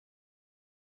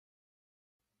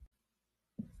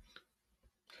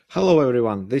Hello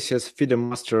everyone, this is FIDE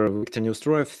Master Viktor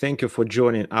Neustroyev. Thank you for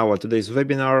joining our today's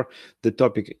webinar. The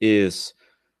topic is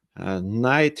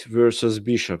knight versus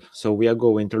bishop. So we are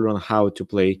going to learn how to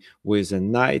play with a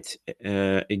knight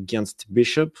against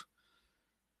bishop.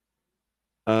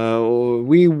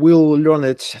 We will learn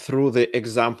it through the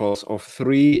examples of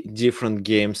 3 different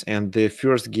games, and the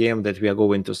first game that we are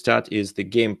going to start is the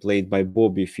game played by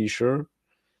Fischer.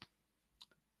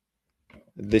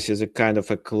 This is a kind of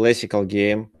a classical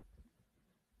game.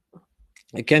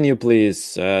 Can you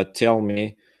please tell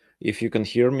me if you can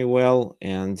hear me well,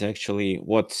 and actually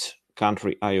what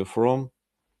country are you from?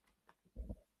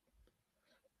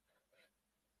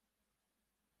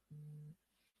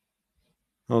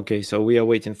 Okay, so we are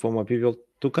waiting for more people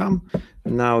to come.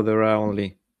 Now there are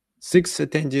only 6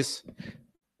 attendees.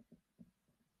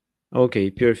 Okay,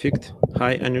 perfect.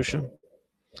 Hi, Anusha.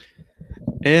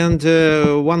 And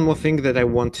one more thing that I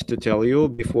want to tell you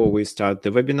before we start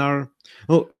the webinar.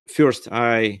 Oh, first,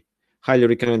 I highly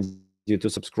recommend you to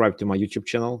subscribe to my YouTube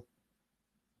channel.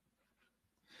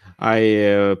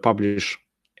 I publish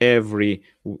a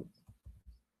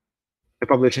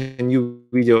new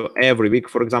video every week.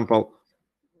 For example,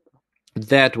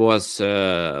 that was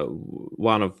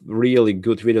one of really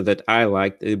good video that I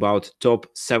liked about top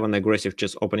 7 aggressive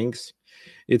chess openings.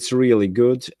 It's really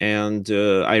good, and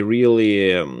I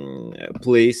really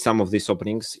play some of these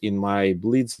openings in my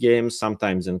blitz games,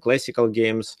 sometimes in classical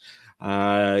games.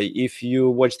 If you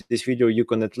watch this video, you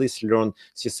can at least learn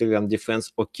Sicilian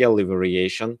defense or Kelly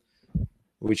variation,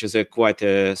 which is quite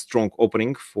a strong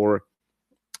opening for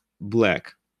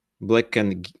Black. Black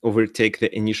can overtake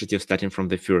the initiative starting from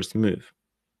the first move.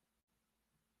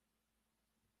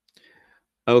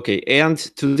 Okay, and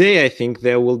today I think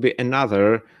there will be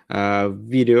another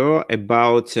video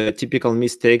about typical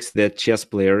mistakes that chess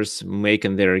players make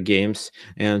in their games,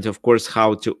 and of course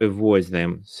how to avoid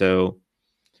them. So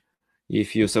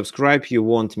if you subscribe, you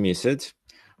won't miss it.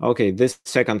 Okay, this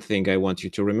second thing I want you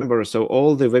to remember. So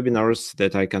all the webinars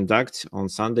that I conduct on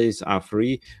Sundays are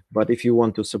free, but if you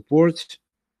want to support,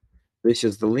 this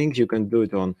is the link. You can do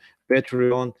it on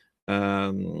Patreon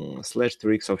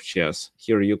 /tricks of chess.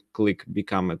 Here you click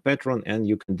become a patron and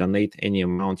you can donate any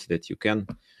amount that you can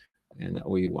and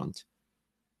we want.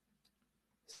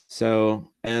 So,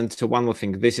 and so one more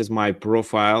thing, this is my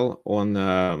profile on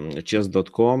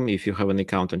chess.com. If you have an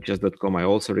account on chess.com, I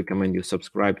also recommend you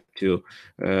subscribe to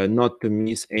not to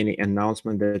miss any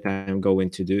announcement that I'm going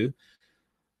to do.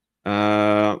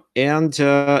 And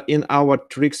in our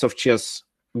Tricks of Chess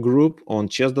group on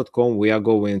chess.com, we are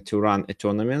going to run a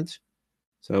tournament.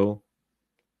 So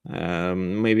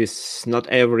maybe not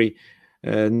every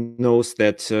knows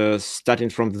that starting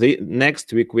from the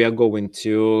next week, we are going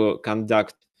to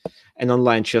conduct an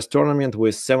online chess tournament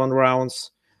with 7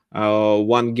 rounds,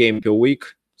 1 game per week.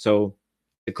 So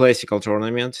the classical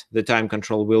tournament, the time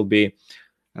control will be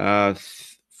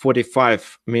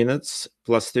 45 minutes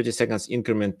plus 30 seconds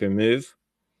increment per move.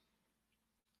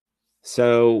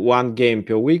 So 1 game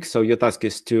per week. So your task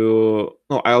is to,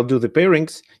 no, I'll do the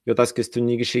pairings. Your task is to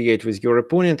negotiate with your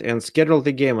opponent and schedule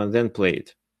the game and then play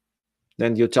it.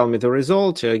 Then you tell me the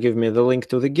result, give me the link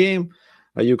to the game.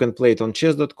 You can play it on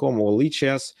chess.com or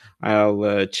Lichess.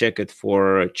 I'll check it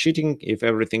for cheating. If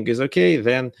everything is okay,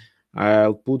 then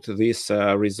I'll put this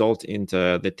result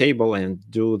into the table and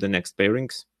do the next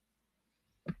pairings.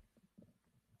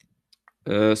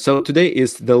 So today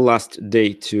is the last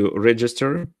day to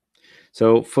register.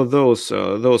 So for those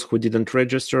who didn't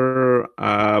register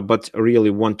but really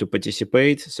want to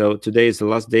participate, so today is the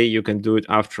last day. You can do it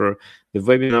after the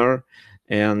webinar,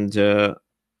 and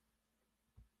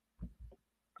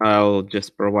I'll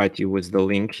just provide you with the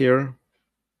link here.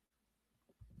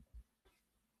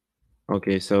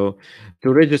 Okay, so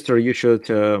to register, you should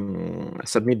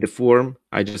submit the form.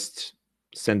 I just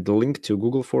sent the link to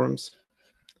Google Forms.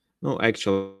 No,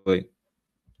 actually,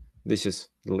 this is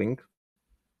the link.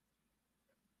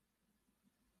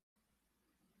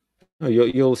 Oh,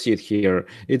 you'll see it here.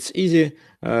 It's easy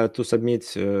to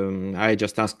submit. I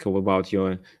just ask about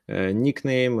your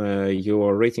nickname,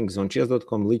 your ratings on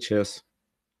chess.com, Lichess.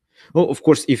 Oh, of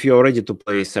course, if you're ready to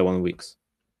play 7 weeks.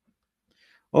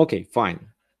 Okay, fine.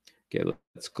 Okay,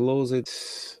 let's close it.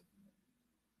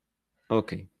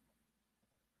 Okay.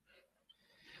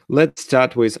 Let's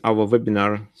start with our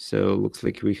webinar. So looks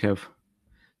like we have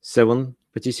 7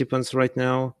 participants right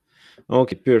now.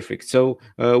 Okay, perfect. So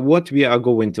what we are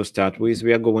going to start with,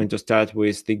 we are going to start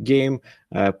with the game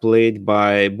played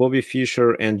by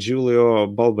Fischer and Julio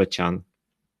Bolbochan.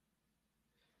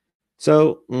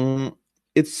 So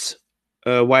it's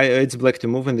why it's black to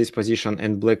move in this position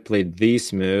and black played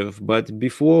this move. But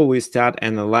before we start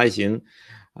analyzing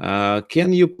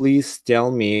Can you please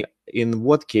tell me in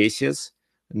what cases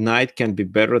knight can be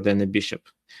better than a bishop?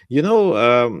 There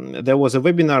was a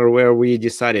webinar where we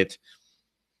decided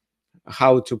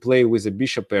how to play with a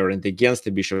bishop pair and against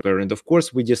a bishop pair. And of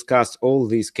course, we discussed all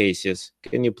these cases.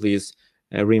 Can you please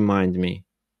remind me?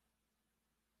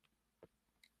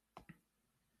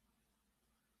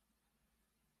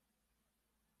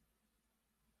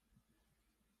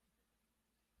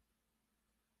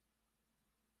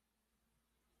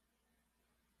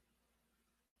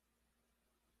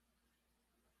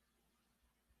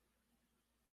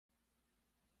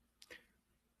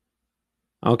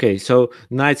 Okay, so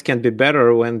knights can be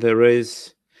better when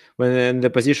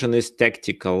the position is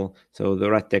tactical. So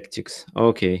there are tactics.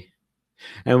 Okay.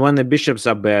 And when the bishops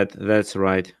are bad, that's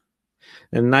right.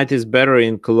 And knight is better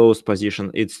in close position,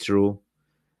 it's true.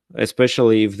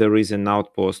 Especially if there is an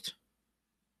outpost.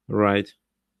 Right.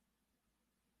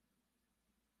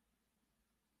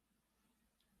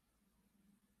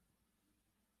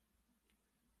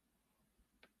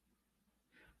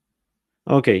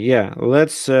 Okay, yeah.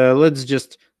 Let's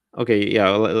just okay,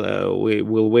 yeah, we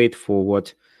will wait for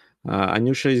what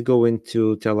Anusha is going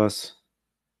to tell us.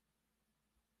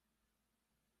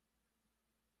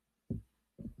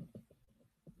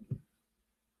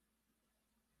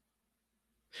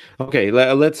 Okay,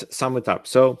 let's sum it up.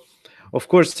 So, of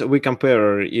course, we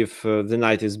compare if the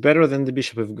knight is better than the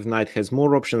bishop, if the knight has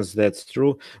more options, that's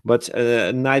true. But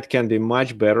knight can be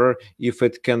much better if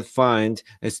it can find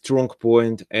a strong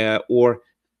point or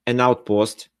an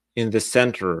outpost in the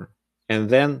center. And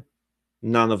then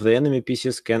none of the enemy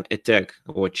pieces can attack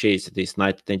or chase this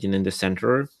knight standing in the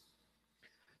center.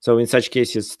 So in such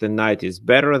cases, the knight is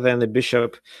better than the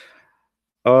bishop.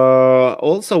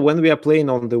 Also, when we are playing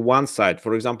on the one side,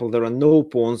 for example, there are no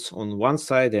pawns on one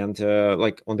side, and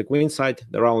like on the queen side,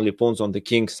 there are only pawns on the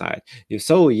king side. If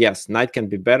so, yes, knight can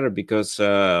be better because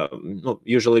no,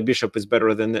 usually bishop is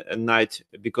better than a knight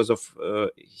because of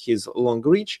his long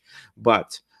reach.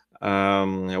 But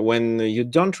when you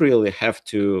don't really have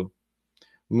to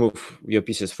move your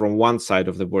pieces from one side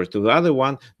of the board to the other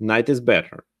one, knight is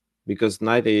better because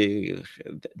knight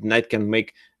can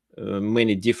make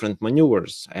many different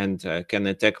maneuvers and can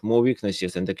attack more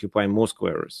weaknesses and occupy more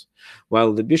squares,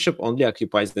 while the bishop only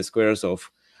occupies the squares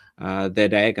of the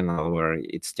diagonal where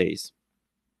it stays.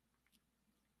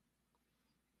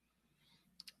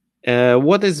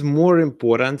 What is more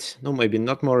important, no, maybe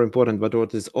not more important, but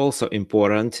what is also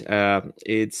important,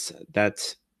 it's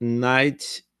that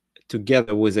knight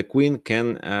together with a queen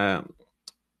can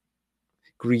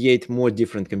create more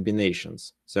different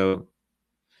combinations. So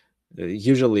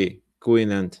usually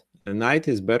queen and knight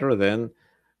is better than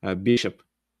bishop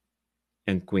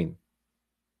and queen.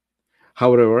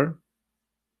 However,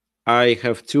 I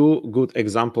have two good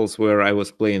examples where I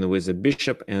was playing with a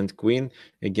bishop and queen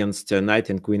against a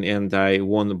knight and queen, and I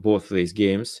won both these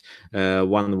games.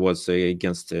 One was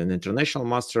against an international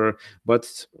master, but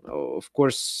of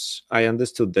course, I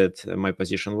understood that my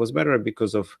position was better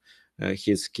because of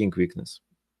his king weakness.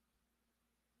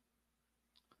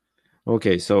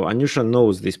 Okay, so Anusha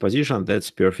knows this position.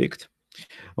 That's perfect.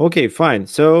 Okay, fine.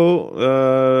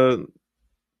 So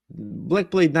black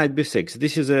played knight b6.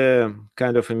 This is a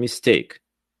kind of a mistake.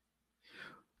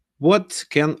 What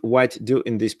can white do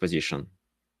in this position?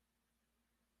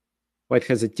 White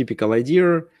has a typical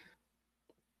idea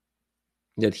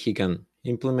that he can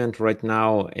implement right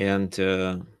now and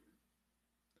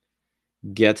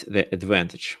get the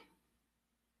advantage.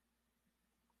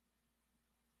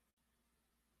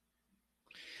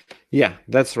 Yeah,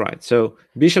 that's right. So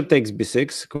bishop takes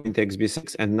b6, queen takes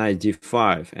b6, and knight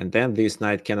d5. And then this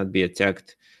knight cannot be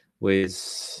attacked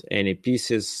with any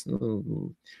pieces.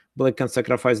 Black can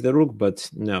sacrifice the rook, but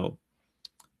no.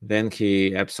 Then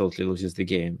he absolutely loses the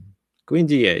game. Queen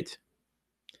d8.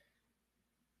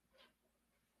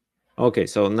 Okay,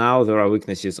 so now there are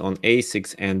weaknesses on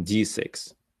a6 and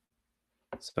d6.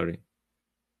 Sorry.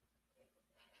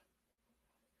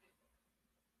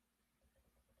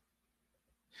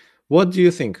 What do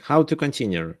you think? How to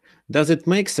continue? Does it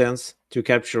make sense to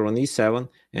capture on e7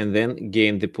 and then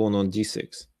gain the pawn on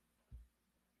d6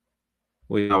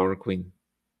 with our queen?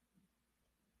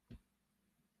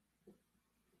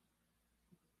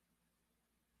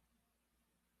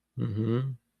 Mm-hmm.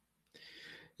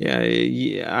 Yeah,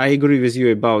 I agree with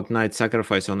you about knight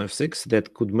sacrifice on f6.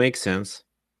 That could make sense.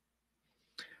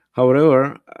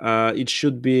 However, it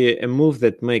should be a move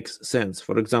that makes sense.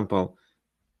 For example,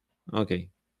 okay.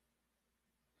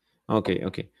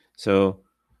 So,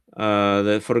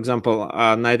 for example,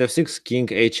 knight f6, king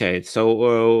h8.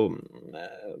 So,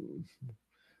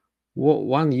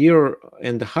 1 year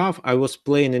and a half, I was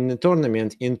playing in a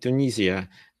tournament in Tunisia,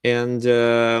 and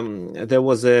there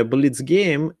was a blitz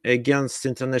game against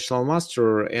international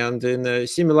master, and in a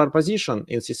similar position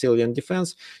in Sicilian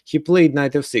defense, he played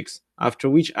knight f6, after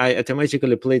which I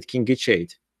automatically played king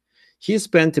h8. He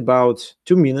spent about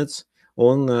 2 minutes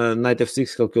on knight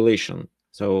f6 calculation.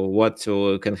 So what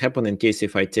can happen in case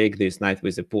if I take this knight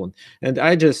with a pawn? And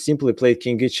I just simply played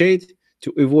king h8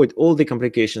 to avoid all the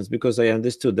complications, because I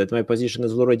understood that my position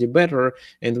is already better,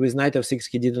 and with knight f6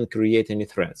 he didn't create any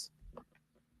threats.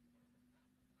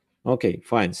 Okay,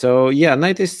 fine. So yeah,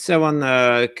 knight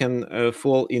h7 can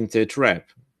fall into a trap.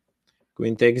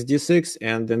 Queen takes d6,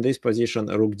 and in this position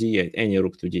rook d8, any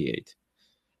rook to d8.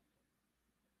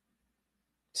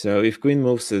 So if queen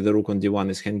moves, the rook on d1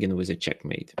 is hanging with a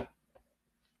checkmate.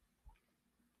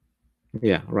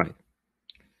 Yeah, right.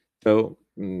 So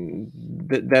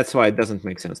that's why it doesn't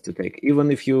make sense to take.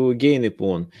 Even if you gain a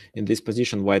pawn in this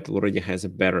position, white already has a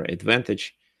better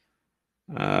advantage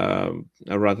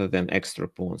rather than extra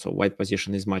pawn. So white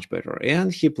position is much better.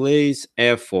 And he plays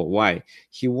f4. Why?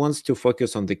 He wants to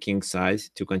focus on the king side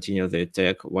to continue the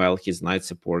attack while his knight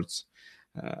supports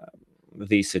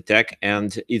this attack.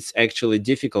 And it's actually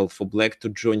difficult for black to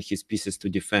join his pieces to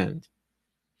defend.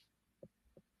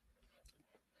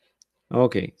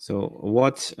 Okay, so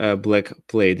what black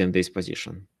played in this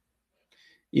position?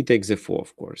 He takes f4,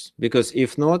 of course, because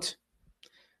if not,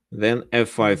 then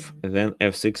f5, then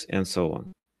f6, and so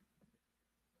on.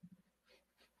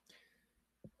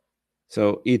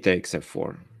 So he takes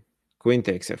f4, queen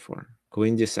takes f4,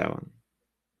 queen d7.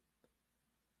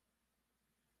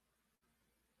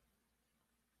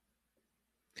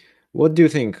 What do you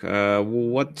think?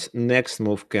 What next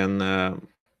move can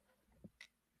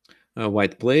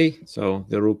white play? So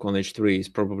the rook on h3 is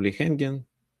probably hanging.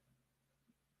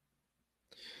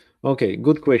 Okay,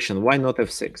 good question. Why not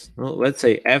f6? Well, let's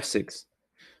say f6.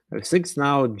 f6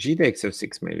 now, g takes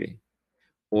f6 maybe,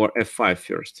 or f5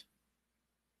 first.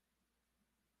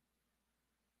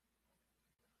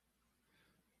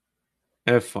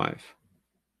 f5.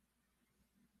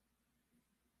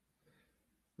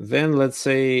 Then let's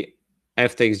say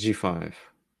f takes g5.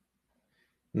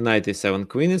 Knight e7,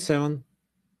 queen e7.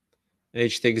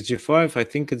 H takes g5. I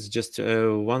think it's just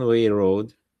a one-way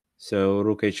road. So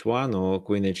rook h1 or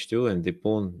queen h2, and the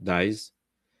pawn dies.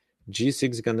 g6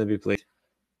 is gonna be played.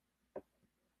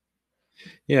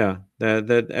 Yeah, that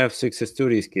f6 is too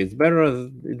risky. It's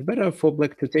better for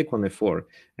black to take on f4,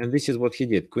 and this is what he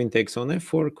did. Queen takes on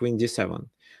f4, queen d7.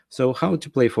 So how to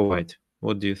play for white?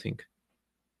 What do you think?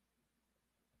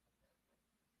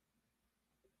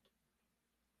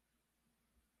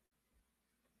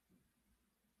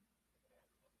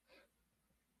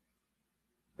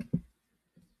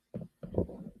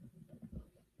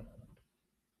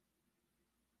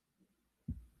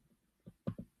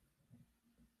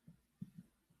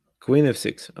 Queen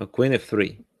f6 or queen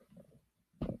f3?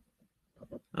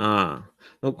 Ah,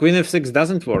 no, queen f6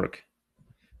 doesn't work.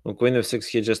 On queen f6,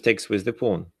 he just takes with the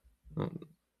pawn.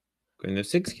 Queen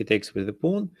f6, he takes with the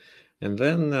pawn. And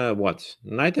then what?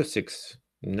 Knight f6.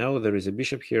 No, there is a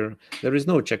bishop here. There is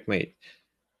no checkmate.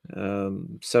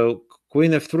 So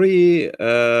queen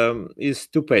f3 is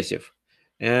too passive.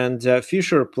 And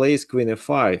Fischer plays queen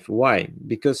f5. Why?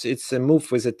 Because it's a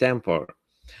move with a tempo.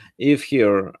 If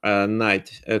here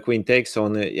queen takes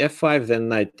on f5, then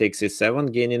knight takes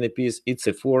e7, gaining a piece. It's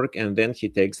a fork, and then he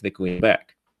takes the queen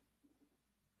back.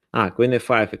 Queen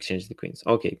f5, exchange the queens.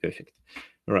 Okay, perfect.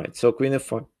 All right, so queen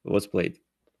f5 was played.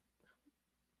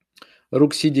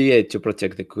 Rook cd8 to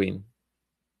protect the queen.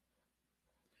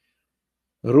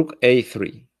 Rook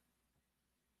a3.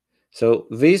 So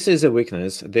this is a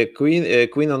weakness. The queen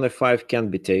on f5 can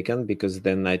be taken because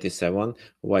then knight e7,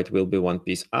 white will be one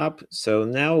piece up. So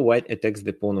now white attacks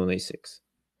the pawn on a6.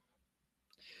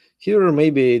 Here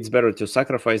maybe it's better to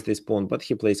sacrifice this pawn, but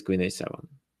he plays queen a7.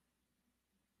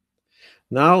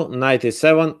 Now knight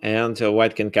e7, and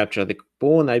white can capture the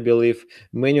pawn. I believe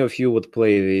many of you would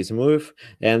play this move,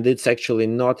 and it's actually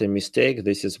not a mistake.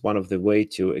 This is one of the way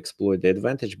to exploit the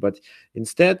advantage, but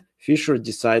instead Fischer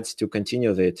decides to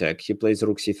continue the attack. He plays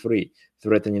rook c3,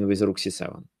 threatening with rook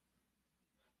c7.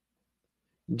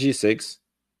 g6,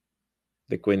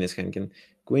 the queen is hanging.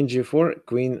 Queen g4,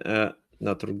 queen,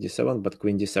 not rook d7, but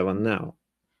queen d7 now.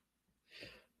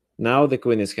 Now the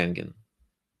queen is hanging.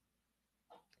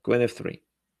 Queen f3.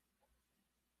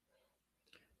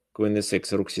 Queen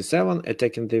e6, rook c7,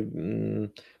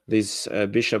 attacking this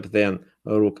bishop. Then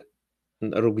rook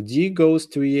d goes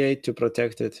to e8 to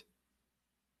protect it.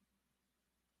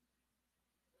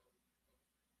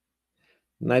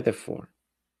 Knight f4.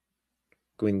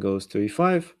 Queen goes to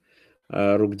e5.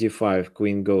 rook d5,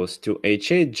 queen goes to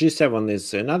h8. g7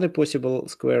 is another possible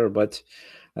square, but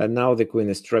now the queen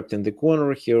is trapped in the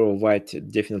corner. Here white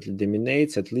definitely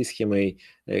dominates. At least he may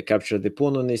capture the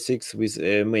pawn on a6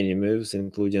 with many moves,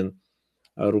 including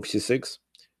rook c6,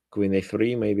 queen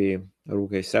a3, maybe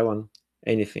rook a7,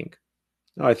 anything.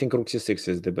 Oh, I think rook c6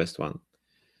 is the best one.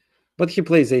 But he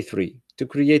plays a3 to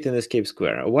create an escape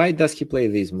square. Why does he play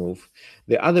this move?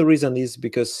 The other reason is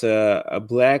because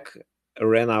black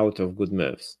ran out of good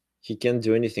moves. He can't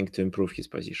do anything to improve his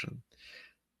position.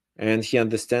 And he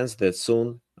understands that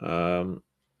soon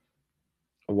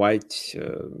white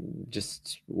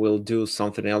just will do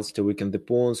something else to weaken the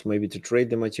pawns, maybe to trade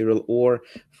the material, or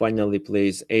finally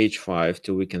plays h5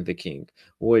 to weaken the king,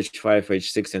 or h5,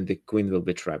 h6, and the queen will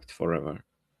be trapped forever.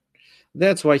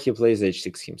 That's why he plays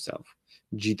h6 himself.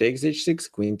 G takes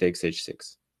h6, queen takes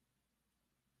h6.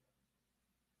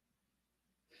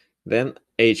 Then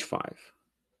h5.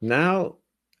 Now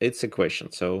it's a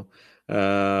question. So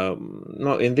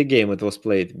no, in the game it was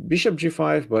played bishop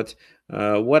g5, but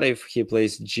what if he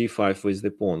plays g5 with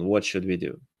the pawn? What should we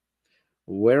do?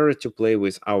 Where to play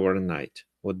with our knight?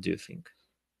 What do you think?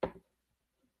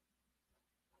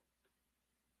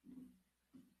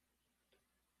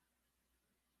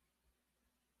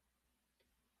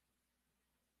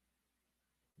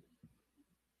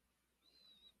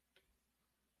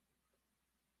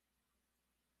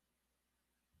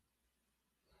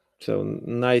 So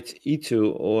knight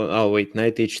e2 or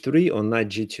knight h3 or knight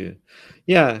g2.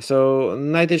 Yeah, so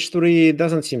knight h3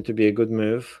 doesn't seem to be a good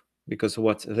move because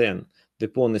what then? The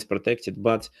pawn is protected,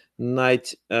 but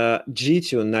knight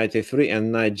g2, knight a3,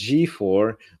 and knight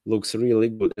g4 looks really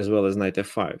good, as well as knight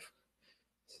f5.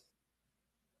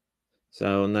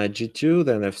 So knight g2,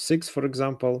 then f6, for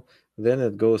example, then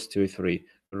it goes to e3,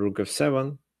 rook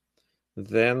f7,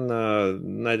 then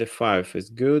knight f5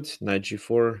 is good, knight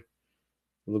g4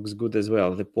 looks good as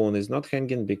well. The pawn is not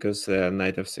hanging because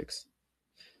knight f6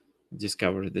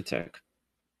 discovered the attack.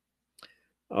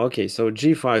 Okay, so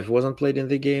g5 wasn't played in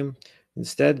the game.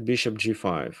 Instead, bishop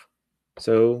g5.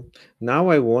 So now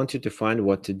I want you to find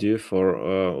what to do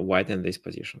for white in this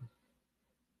position.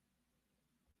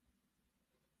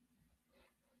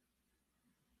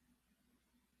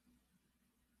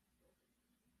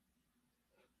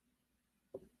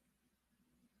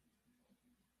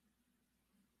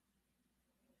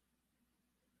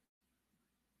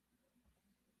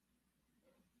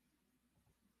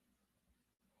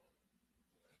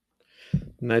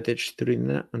 Knight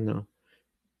h3, no.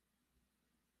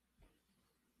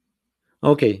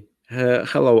 Okay,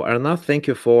 hello Arnav, thank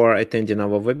you for attending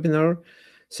our webinar.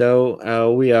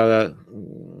 So we are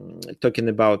talking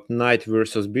about knight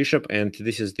versus bishop, and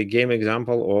this is the game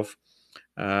example of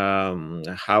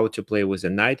how to play with a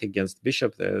knight against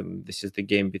bishop. This is the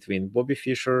game between Bobby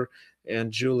Fischer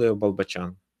and Julio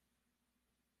Bolbochan.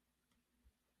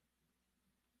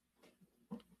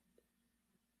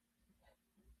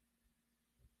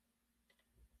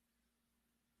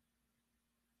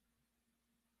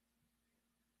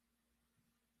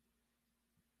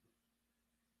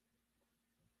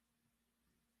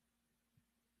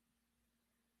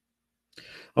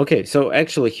 Okay, so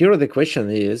actually here the question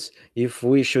is if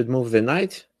we should move the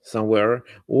knight somewhere,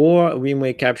 or we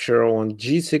may capture on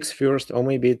g6 first, or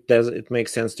maybe it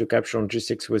makes sense to capture on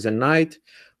g6 with a knight.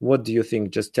 What do you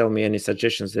think? Just tell me any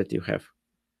suggestions that you have.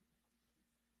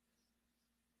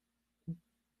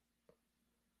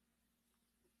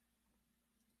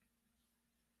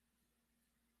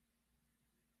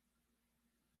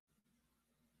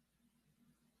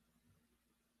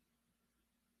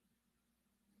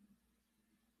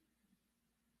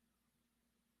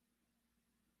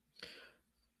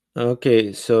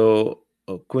 Okay, so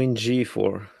queen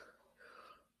g4.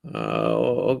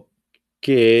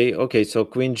 Okay, so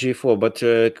queen g4, but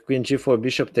queen g4,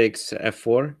 bishop takes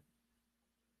f4.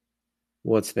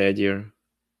 What's the idea?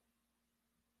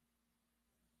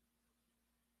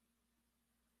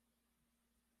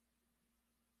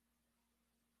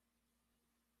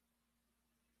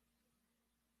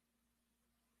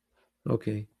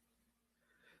 Okay.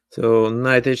 So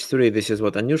knight h3, this is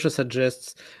what Anusha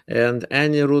suggests. And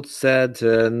Annie Root said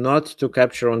not to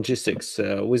capture on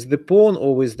g6. With the pawn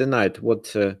or with the knight? What?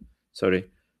 Sorry.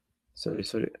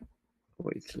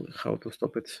 Wait, how to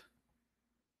stop it?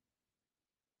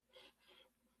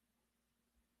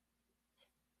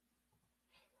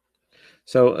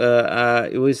 So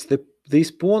with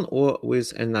this pawn or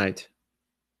with a knight?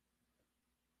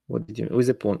 What did you with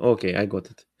the pawn? Okay, I got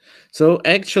it. So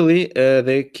actually,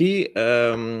 the key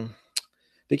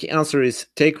answer is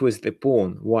take with the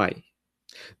pawn. Why?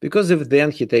 Because if then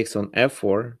he takes on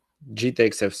f4, g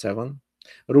takes f7,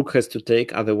 Rook has to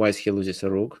take, otherwise he loses a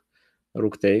rook.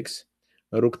 Rook takes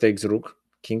rook,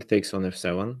 king takes on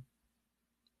f7.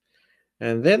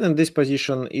 And then in this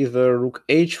position, either rook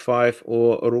h5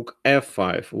 or rook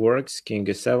f5 works, king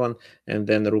e7, and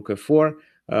then rook f4.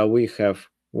 We have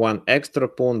one extra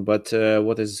pawn, but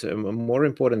what is more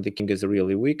important, the king is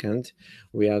really weak, and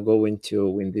we are going to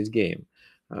win this game.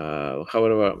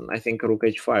 However, I think rook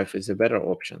h5 is a better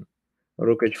option.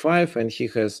 Rook h5, and he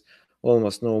has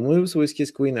almost no moves with his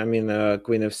queen. I mean,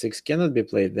 queen f6 cannot be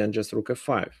played, then just rook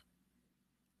f5.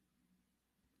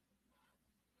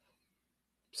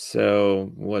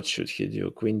 So what should he do?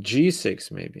 Queen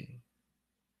g6, maybe.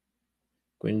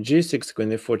 Queen g6, queen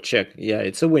e4 check. Yeah,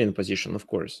 it's a winning position, of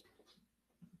course.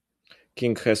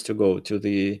 King has to go to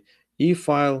the e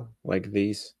file like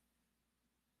this.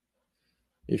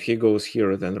 If he goes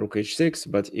here, then rook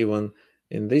h6, but even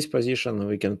in this position,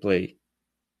 we can play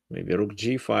maybe rook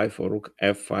g5 or rook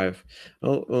f5.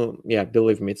 Oh, yeah,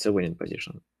 believe me, it's a winning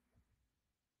position.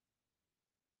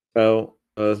 So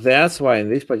that's why in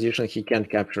this position he can't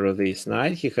capture this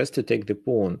knight. He has to take the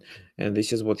pawn, and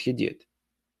this is what he did.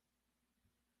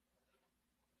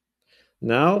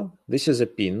 Now, this is a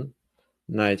pin.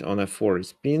 Knight on f4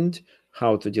 is pinned.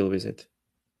 How to deal with it?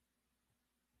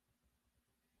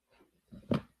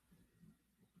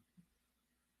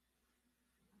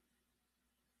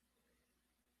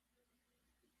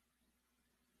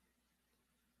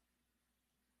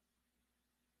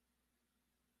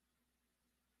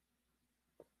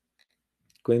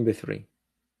 Queen b3.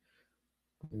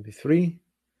 Queen b3.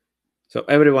 So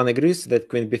everyone agrees that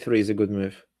queen b3 is a good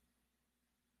move.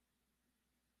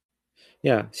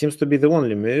 Yeah, seems to be the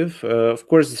only move. Of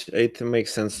course, it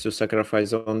makes sense to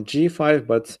sacrifice on g5,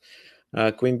 but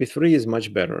queen b3 is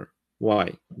much better.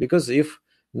 Why? Because if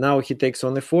now he takes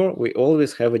on e4, we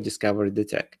always have a discovered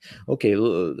attack. Okay,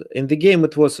 in the game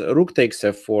it was rook takes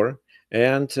f4,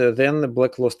 and then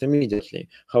black lost immediately.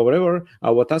 However,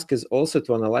 our task is also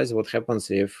to analyze what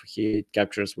happens if he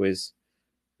captures with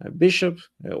bishop,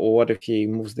 or what if he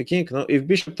moves the king. No, if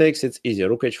bishop takes, it's easy,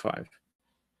 rook h5.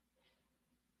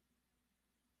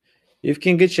 If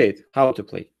king h8, how to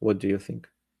play? What do you think?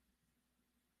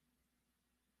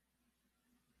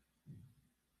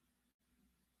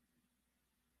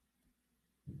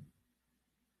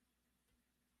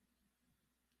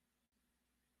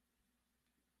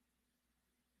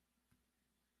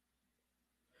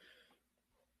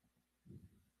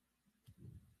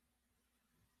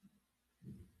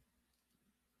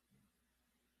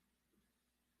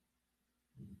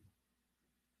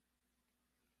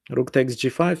 Rook takes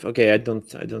g5. Okay, I don't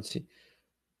see.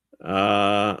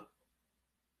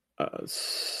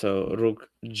 So rook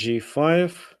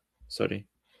g5. Sorry,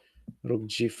 rook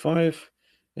g5,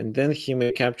 and then he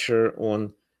may capture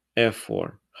on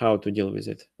f4. How to deal with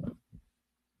it?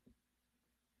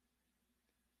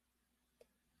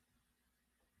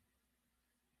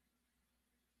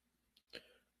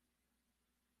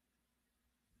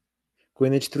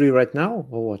 Queen h3 right now,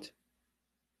 or what?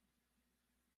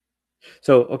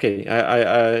 So okay,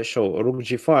 I show rook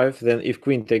g5. Then if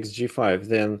queen takes g5,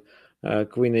 then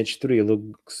queen h3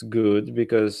 looks good,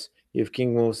 because if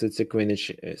king moves, it's a queen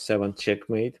h7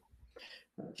 checkmate.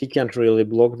 He can't really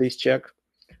block this check,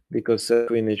 because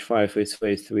queen h5 is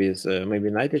faced with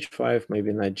maybe knight h5,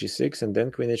 maybe knight g6, and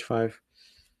then queen h5.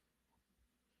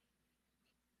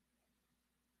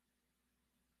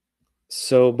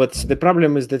 So, but the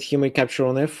problem is that he may capture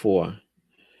on f4.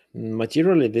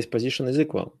 Materially, this position is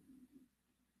equal.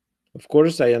 Of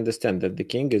course, I understand that the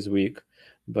king is weak,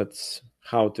 but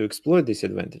how to exploit this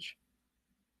advantage?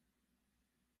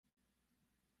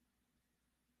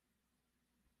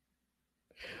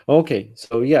 Okay,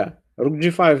 so yeah, rook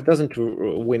g5 doesn't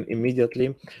win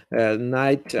immediately.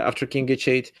 Knight after king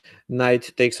h8,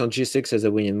 knight takes on g6 as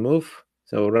a winning move.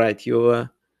 So right, you're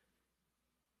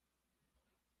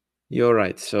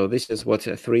right. So this is what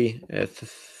three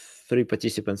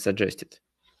participants suggested.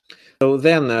 So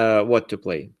then what to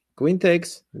play? Queen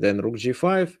takes, then rook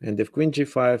g5, and if queen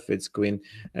g5, it's queen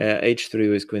h3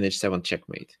 with queen h7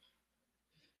 checkmate.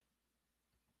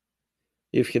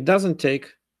 If he doesn't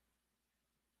take,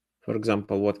 for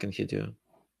example, what can he do?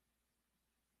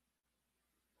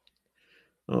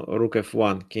 Rook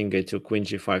f1, king a2, queen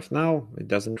g5 now. It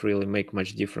doesn't really make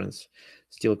much difference.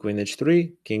 Still queen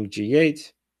h3, king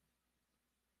g8.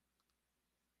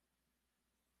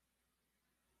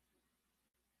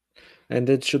 And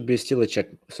it should be still a check.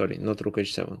 Sorry, not rook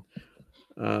h7.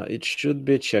 It should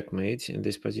be a checkmate in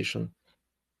this position.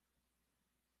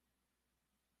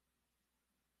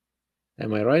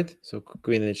 Am I right? So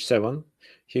queen h7.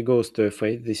 He goes to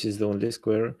f8. This is the only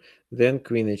square. Then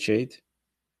queen h8.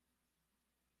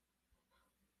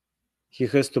 He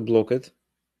has to block it.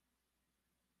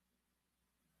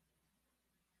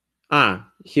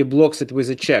 He blocks it with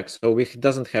a check, so he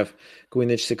doesn't have queen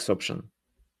h6 option.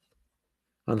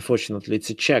 Unfortunately,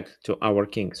 it's a check to our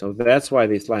king, so that's why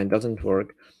this line doesn't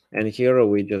work. And here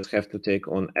we just have to take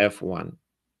on f1.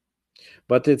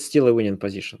 But it's still a winning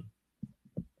position.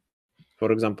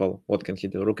 For example, what can he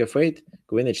do? Rook f8,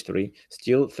 queen h3,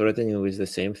 still threatening with the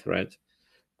same threat.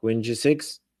 Queen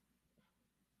g6.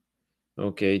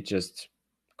 Okay, just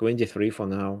queen d3 for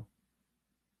now.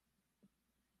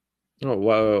 Oh,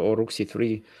 or rook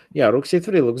c3. Yeah, rook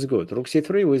c3 looks good. Rook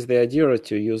c3 with the idea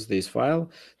to use this file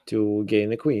to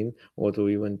gain a queen or to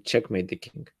even checkmate the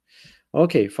king.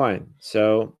 Okay, fine.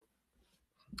 So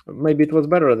maybe it was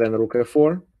better than rook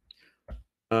f4.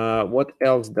 What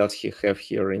else does he have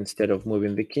here instead of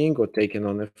moving the king or taking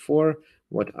on f4?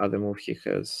 What other move he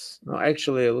has? No,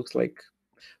 actually, it looks like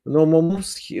no more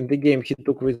moves in the game he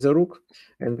took with the rook.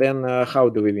 And then how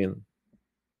do we win?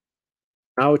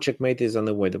 Now checkmate is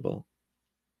unavoidable.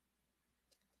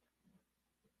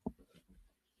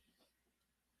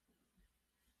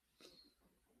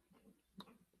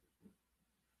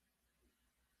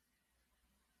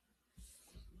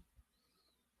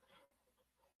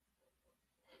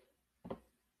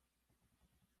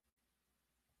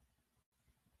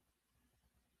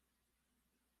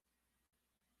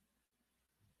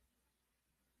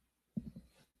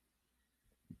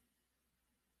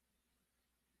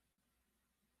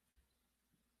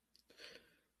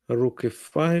 Rook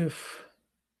f5.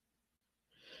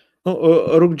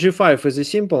 Oh, rook g5 is a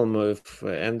simple move,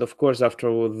 and of course,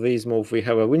 after this move, we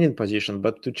have a winning position.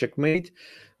 But to checkmate,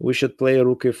 we should play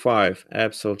rook e5.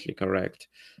 Absolutely correct.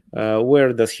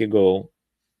 Where does he go?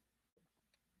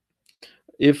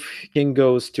 If king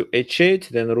goes to h8,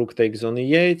 then rook takes on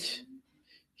e8.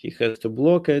 He has to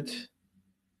block it.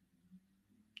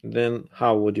 Then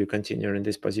how would you continue in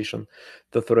this position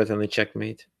to threaten a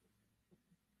checkmate?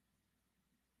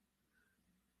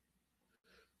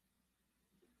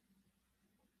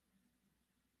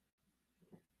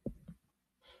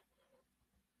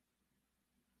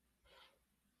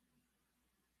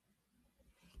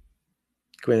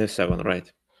 Queen f7,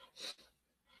 right?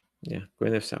 Yeah,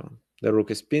 queen f7. The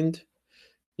rook is pinned.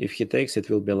 If he takes,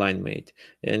 it will be line mate,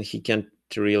 and he can't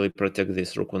really protect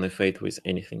this rook on f8 with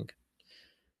anything.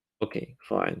 Okay,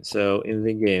 fine. So in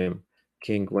the game,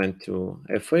 king went to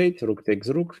f8, rook takes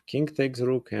rook, king takes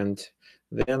rook, and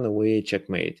then we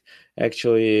checkmate.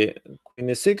 Actually, queen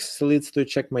e6 leads to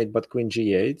checkmate, but queen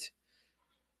g8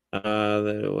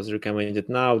 that was recommended.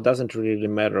 Now doesn't really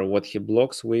matter what he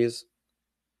blocks with.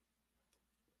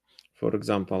 For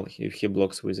example, if he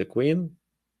blocks with a queen,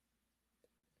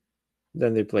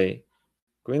 then they play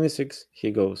queen e6,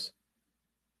 he goes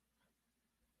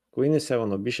queen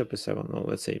e7 or bishop e7. No,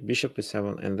 let's say bishop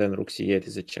e7, and then rook c8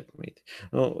 is a checkmate.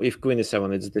 No, if queen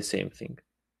e7, it's the same thing.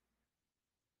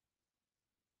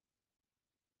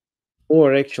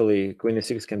 Or actually, queen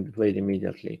e6 can be played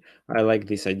immediately. I like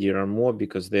this idea more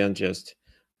because then just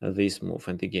this move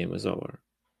and the game is over.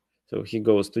 So he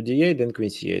goes to d8, then queen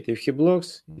c8. If he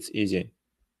blocks, it's easy.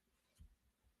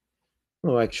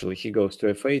 No, actually, he goes to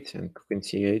f8 and queen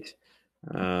c8.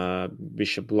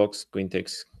 Bishop blocks, queen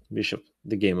takes bishop.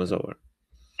 The game is over.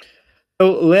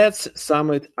 So let's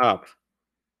sum it up.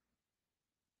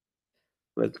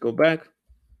 Let's go back.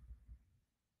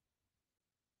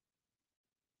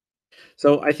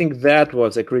 So I think that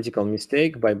was a critical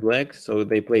mistake by black. So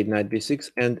they played knight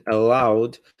b6 and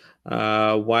allowed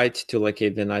white to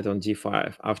locate the knight on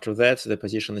d5. After that, the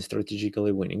position is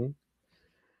strategically winning.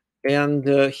 And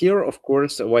here, of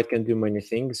course, white can do many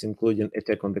things, including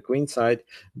attack on the queen side,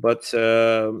 but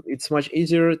it's much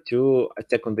easier to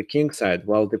attack on the king side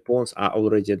while the pawns are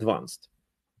already advanced.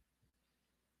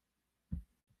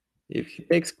 If he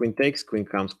takes, queen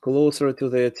comes closer to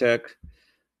the attack.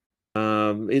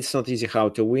 It's not easy how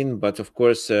to win, but of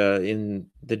course, in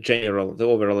the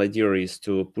overall idea is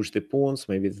to push the pawns,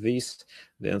 maybe this,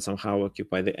 then somehow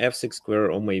occupy the f6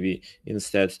 square, or maybe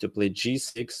instead to play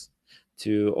g6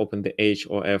 to open the h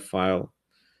or f file.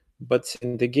 But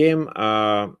in the game,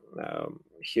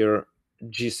 here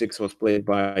g6 was played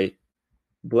by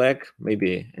black,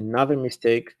 maybe another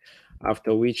mistake,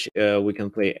 after which we can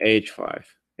play h5.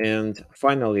 And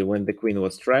finally, when the queen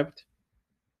was trapped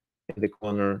in the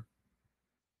corner,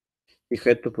 he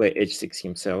had to play h6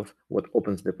 himself, what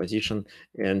opens the position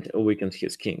and weakens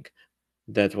his king.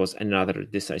 That was another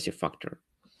decisive factor.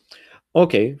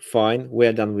 Okay, fine.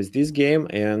 We're done with this game,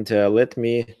 and let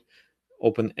me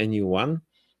open a new one.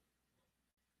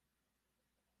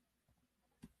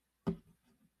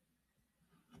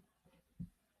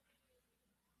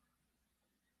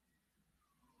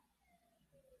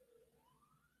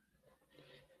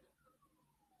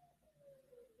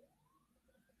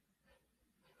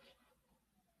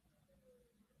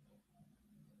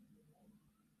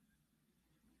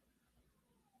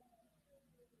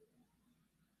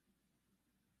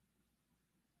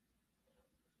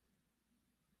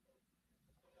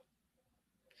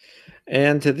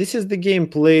 And this is the game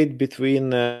played between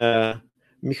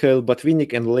Mikhail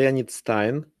Botvinnik and Leonid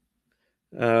Stein.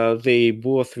 They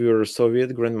both were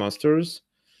Soviet grandmasters.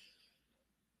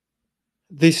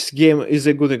 This game is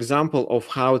a good example of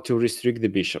how to restrict the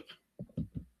bishop.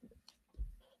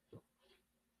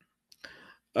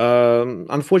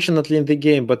 Unfortunately, in the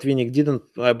game, Botvinnik didn't.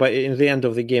 But in the end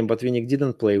of the game, Botvinnik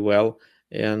didn't play well,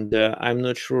 and I'm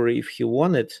not sure if he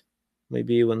won it.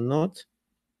 Maybe even not.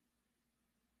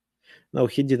 No,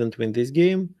 he didn't win this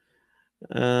game,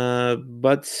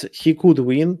 but he could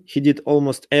win. He did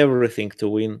almost everything to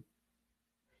win.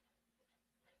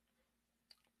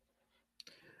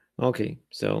 Okay,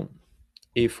 so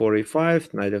e4,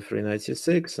 e5, knight f3, knight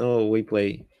c6. So we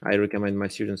play. I recommend my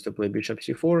students to play bishop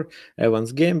c4,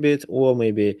 Evans gambit, or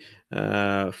maybe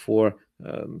for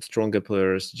stronger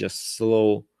players, just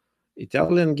slow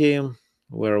Italian game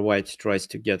where white tries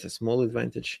to get a small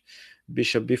advantage.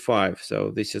 Bishop b5.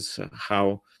 So this is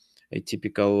how a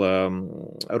typical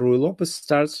Ruy Lopez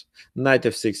starts. Knight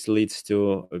f6 leads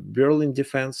to Berlin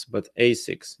defense, but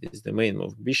a6 is the main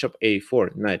move. Bishop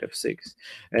a4, knight f6,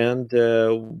 and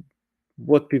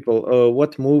what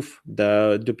move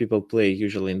do people play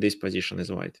usually in this position as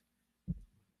white?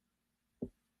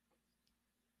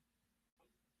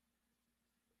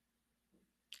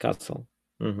 Castle.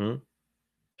 Mm-hmm.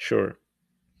 Sure.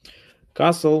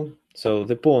 Castle. So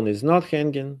the pawn is not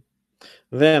hanging.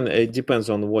 Then it depends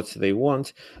on what they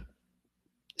want.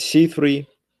 c3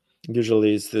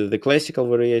 usually is the classical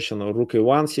variation, or rook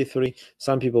e1 c3.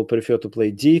 Some people prefer to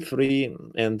play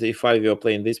d3, and if I were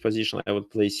playing this position, I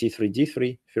would play c3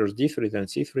 d3, first d3, then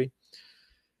c3.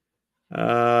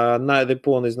 Now the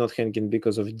pawn is not hanging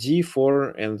because of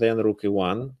d4 and then rook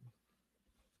e1.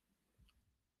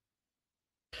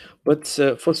 But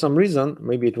for some reason,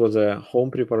 maybe it was a home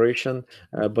preparation,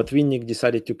 Botvinnik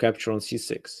decided to capture on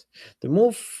c6. The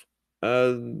move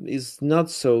is not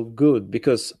so good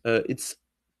because it's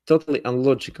totally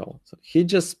unlogical. So he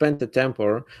just spent the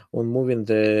tempo on moving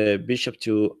the bishop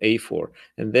to a4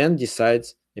 and then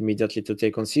decides immediately to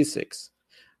take on c6.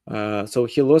 So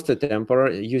he lost the tempo.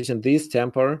 Using this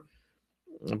tempo,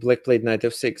 black played knight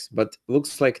f6, but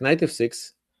looks like knight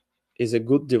f6 is a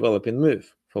good developing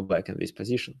move for black in this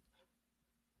position.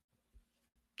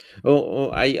 Oh,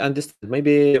 I understand.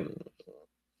 Maybe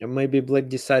black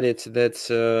decided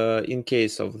that in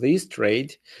case of this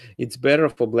trade, it's better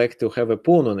for black to have a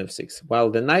pawn on f6, while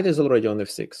the knight is already on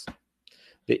f6.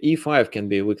 The e5 can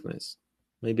be a weakness.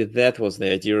 Maybe that was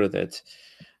the idea that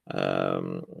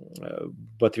um, uh,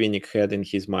 Botvinnik had in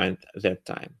his mind at that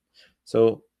time.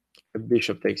 So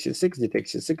bishop takes c6, d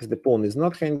takes c6. The pawn is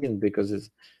not hanging because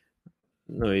it's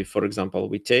no, if for example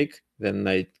we take, then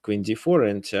knight queen d4,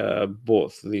 and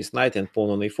both this knight and pawn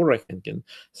on a4 are hanging.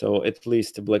 So at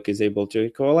least black is able to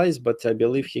equalize, but I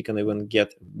believe he can even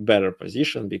get better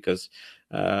position because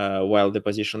while the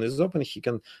position is open, he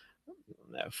can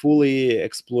fully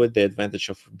exploit the advantage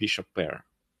of bishop pair.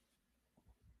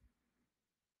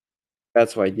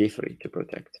 That's why d3 to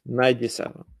protect. Knight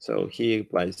d7. So he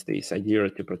applies this idea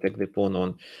to protect the pawn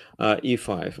on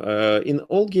e5. In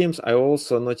all games, I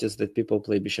also noticed that people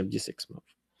play bishop d6 move.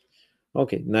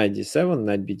 Okay, knight d7,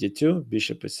 knight bd2,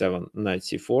 bishop e7, knight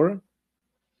c4,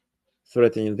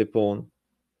 threatening the pawn.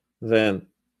 Then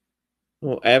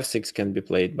f6 can be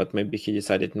played, but maybe he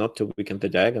decided not to weaken the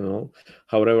diagonal.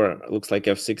 However, looks like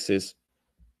f6 is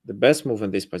the best move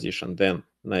in this position. Then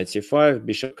knight c5,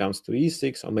 bishop comes to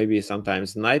e6, or maybe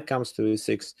sometimes knight comes to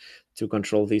e6 to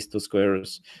control these two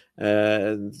squares.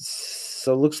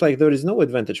 So looks like there is no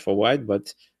advantage for white,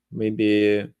 but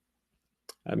maybe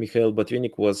Mikhail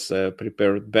Botvinnik was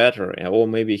prepared better, or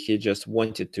maybe he just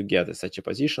wanted to get such a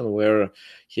position where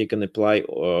he can apply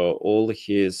all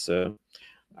his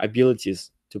abilities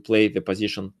to play the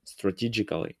position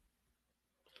strategically.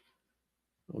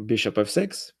 Bishop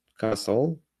f6,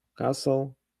 castle,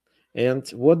 castle. And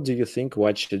what do you think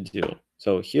white should do?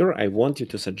 So here I want you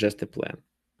to suggest a plan.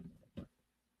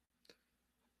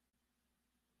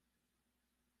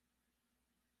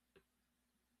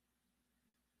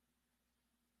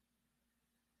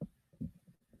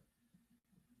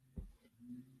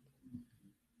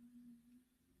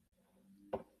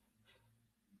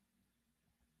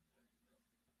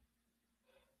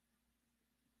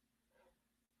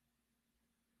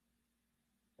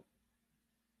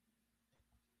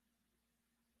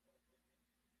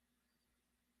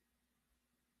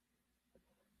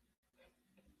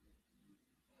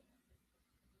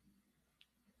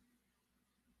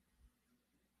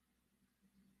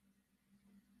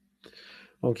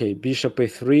 Okay, bishop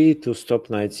a3 to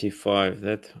stop knight c5.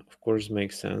 That, of course,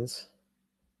 makes sense.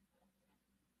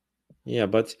 Yeah,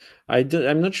 but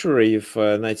I'm not sure if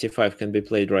knight e5 can be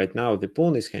played right now. The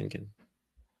pawn is hanging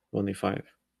on e5.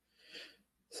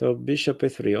 So bishop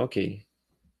e3, okay.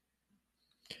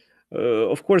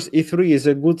 Of course, e3 is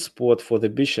a good spot for the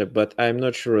bishop, but I'm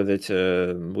not sure that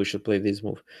we should play this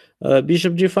move.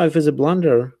 Bishop g5 is a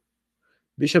blunder.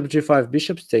 Bishop g5,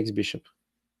 bishop takes bishop.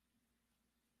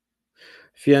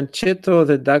 Fianchetto,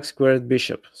 the dark squared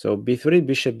bishop. So b3,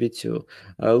 bishop b2.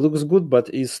 Looks good,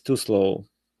 but is too slow.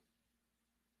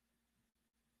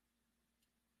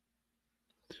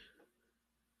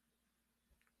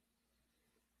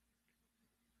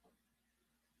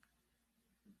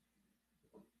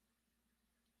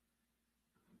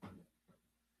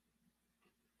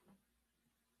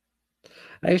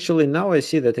 Actually, now I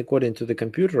see that according to the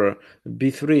computer,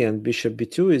 b3 and bishop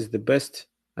b2 is the best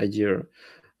idea.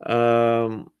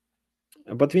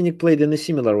 Botvinnik played in a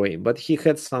similar way, but he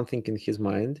had something in his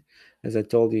mind. As I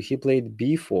told you, he played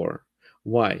b4.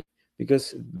 Why?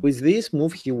 Because with this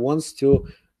move, he wants to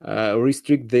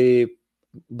restrict the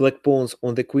black pawns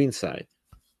on the queen side.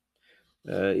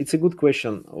 It's a good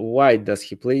question. Why does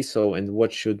he play so, and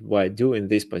what should white do in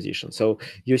this position? So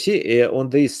you see, on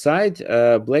this side,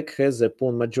 black has a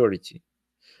pawn majority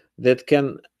that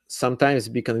can sometimes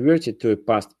be converted to a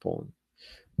passed pawn.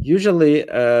 Usually,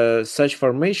 such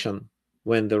formation,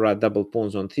 when there are double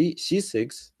pawns on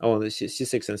c6, on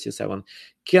c6 and c7,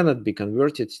 cannot be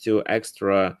converted to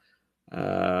extra,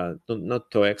 not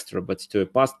to extra, but to a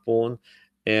passed pawn,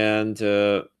 and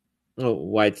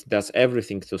white does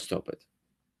everything to stop it.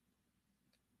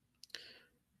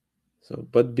 So,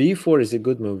 but b4 is a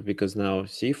good move because now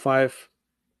c5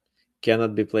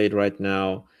 cannot be played right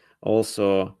now.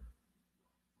 Also,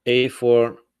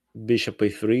 a4, bishop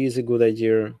a3 is a good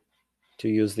idea to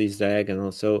use this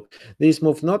diagonal. So this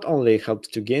move not only helps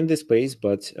to gain the space,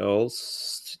 but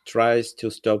also tries to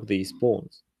stop these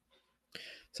pawns.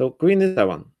 So queen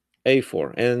e7,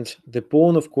 a4, and the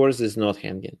pawn, of course, is not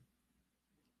hanging.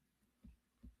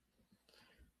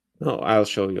 No, I'll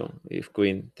show you. If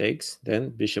queen takes, then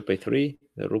bishop a3,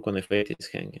 the rook on f8 is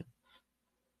hanging.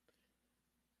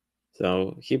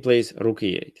 So he plays rook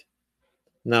e8.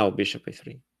 Now bishop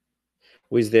a3,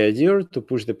 with the idea to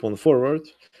push the pawn forward.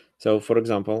 So, for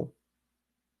example,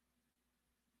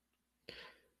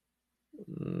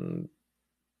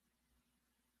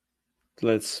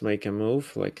 let's make a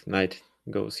move like knight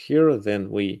goes here. Then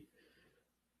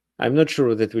I'm not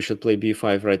sure that we should play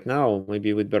b5 right now.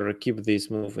 Maybe we'd better keep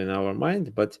this move in our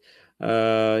mind. But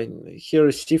here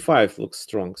c5 looks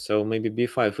strong. So maybe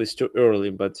b5 is too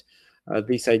early. But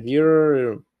this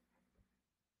idea,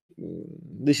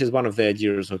 this is one of the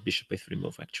ideas of bishop a3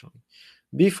 move, actually.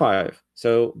 b5.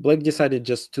 So black decided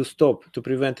just to stop, to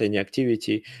prevent any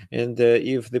activity. And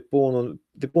if the pawn on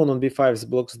b5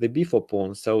 blocks the b4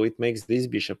 pawn, so it makes this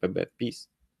bishop a bad piece.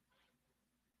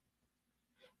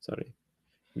 Sorry,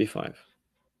 b5.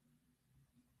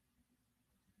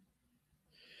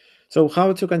 So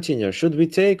how to continue? Should we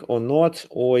take or not?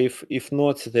 Or if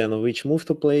not, then which move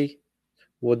to play?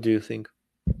 What do you think?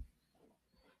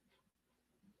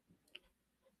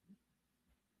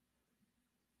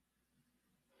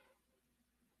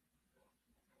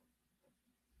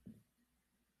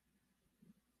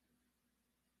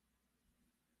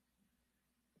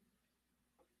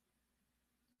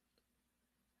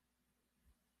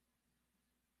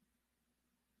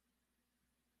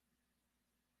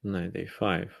 Knight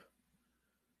a5.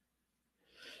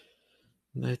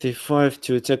 Knight a5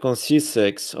 to attack on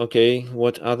c6. Okay,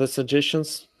 what other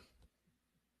suggestions?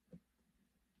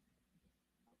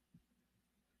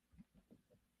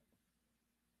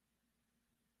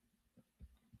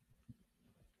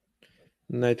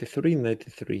 Knight a3, knight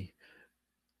a3.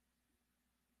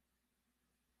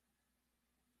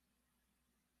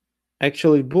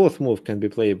 Actually, both moves can be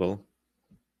playable.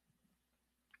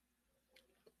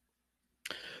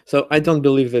 So I don't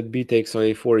believe that b takes on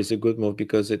a4 is a good move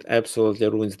because it absolutely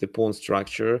ruins the pawn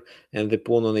structure, and the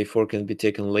pawn on a4 can be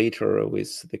taken later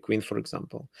with the queen, for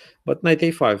example. But knight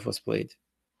a5 was played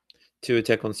to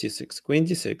attack on c6. Queen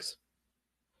d6.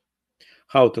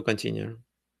 How to continue?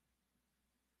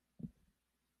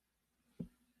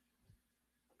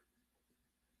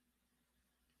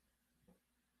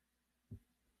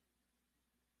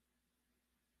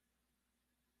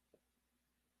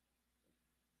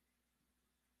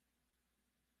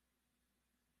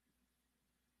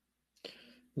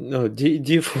 No,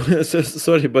 d4.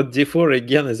 Sorry, but d4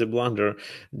 again is a blunder.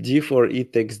 D4, e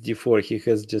takes d4. He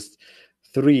has just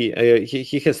three.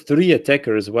 He has three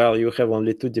attackers while you have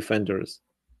only two defenders.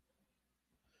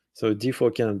 So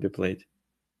d4 cannot be played.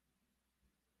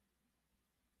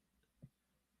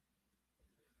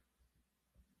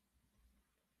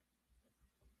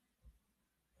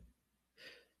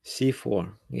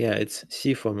 c4. Yeah, it's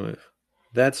c4 move.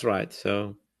 That's right.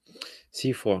 So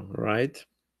c4, right?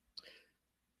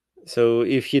 So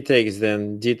if he takes,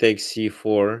 then d takes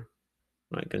c4.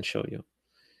 I can show you.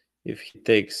 If he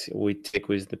takes, we take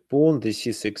with the pawn. The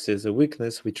c6 is a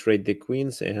weakness. We trade the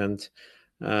queens, and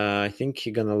I think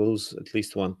he's gonna lose at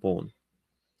least one pawn.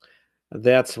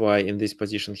 That's why in this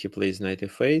position he plays knight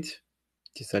f8.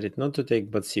 Decided not to take,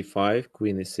 but c5,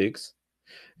 queen e6,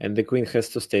 and the queen has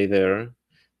to stay there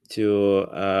to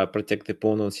protect the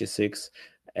pawn on c6.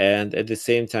 And at the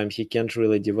same time, he can't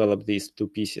really develop these two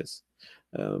pieces.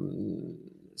 Um,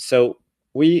 so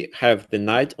we have the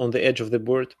knight on the edge of the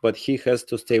board, but he has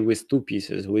to stay with two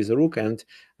pieces, with rook and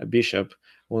a bishop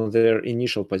on their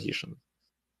initial position.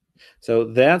 So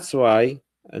that's why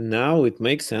now it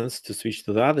makes sense to switch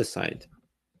to the other side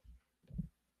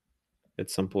at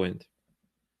some point.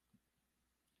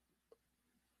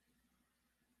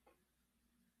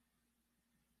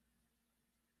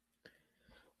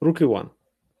 Rook e1,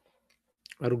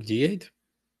 rook d8,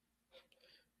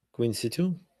 queen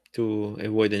c2 to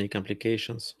avoid any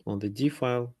complications on the d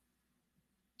file.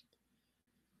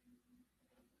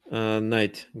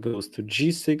 Knight goes to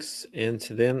g6, and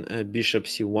then bishop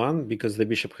c1, because the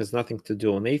bishop has nothing to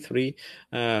do on a3.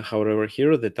 However,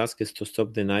 here the task is to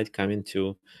stop the knight coming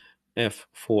to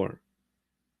f4.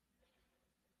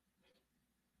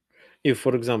 If,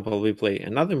 for example, we play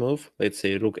another move, let's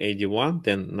say rook a d1,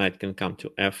 then knight can come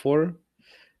to f4.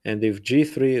 And if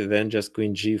g3, then just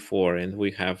queen g4, and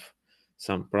we have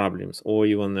some problems. Or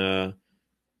even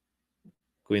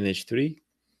queen h3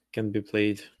 can be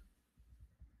played.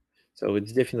 So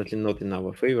it's definitely not in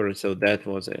our favor. So that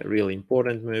was a really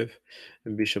important move.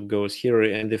 Bishop goes here,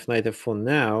 and if knight f4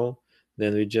 now,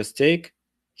 then we just take,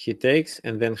 he takes,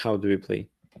 and then how do we play?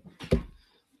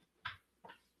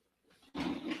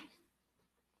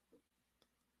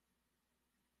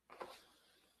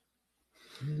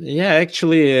 Yeah,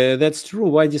 actually, that's true.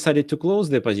 Why decided to close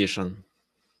the position?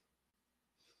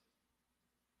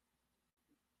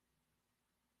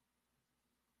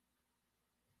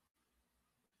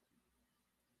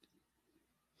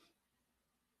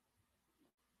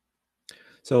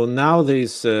 So now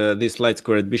this light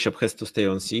squared bishop has to stay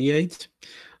on c8.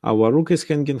 Our rook is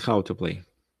hanging. How to play?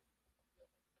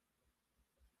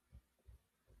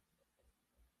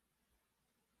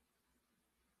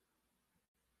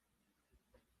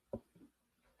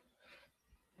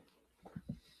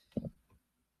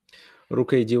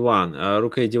 Rook a d1.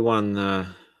 Rook a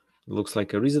d1 looks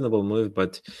like a reasonable move,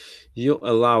 but you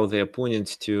allow the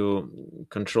opponent to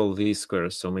control these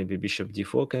squares. So maybe bishop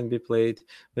d4 can be played.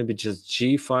 Maybe just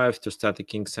g5 to start a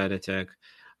kingside attack.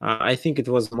 I think it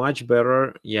was much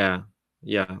better. Yeah,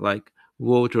 like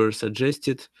Walter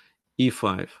suggested,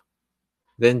 e5,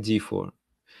 then d4.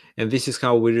 And this is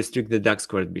how we restrict the dark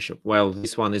squared bishop, while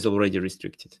this one is already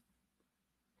restricted.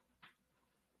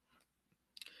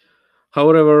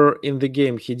 However, in the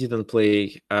game, he didn't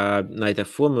play knight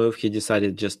f4 move. He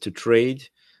decided just to trade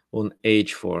on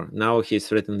h4. Now he's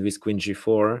threatened with queen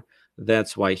g4.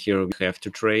 That's why here we have to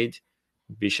trade.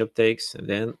 Bishop takes, and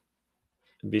then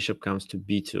bishop comes to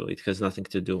b2. It has nothing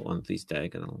to do on this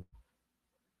diagonal.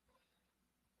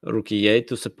 Rook e8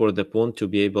 to support the pawn to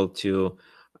be able to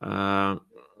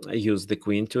use the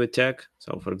queen to attack.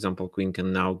 So, for example, queen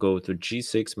can now go to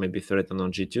g6, maybe threaten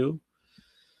on g2.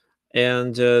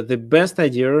 And the best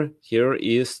idea here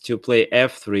is to play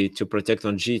f3 to protect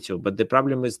on g2. But the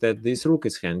problem is that this rook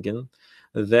is hanging.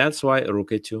 That's why rook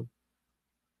a2.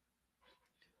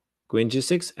 Queen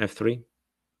g6, f3.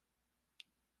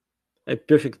 A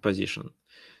perfect position.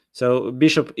 So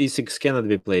bishop e6 cannot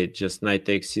be played, just knight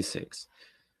takes c6.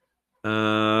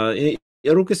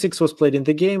 Rook e6 was played in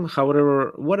the game.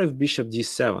 However, what if bishop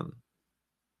d7?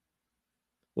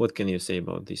 What can you say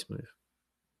about this move?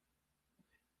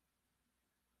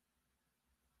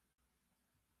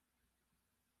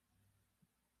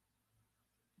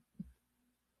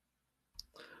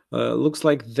 Looks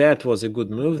like that was a good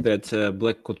move that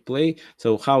black could play.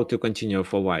 So how to continue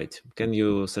for white? Can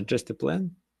you suggest a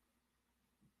plan?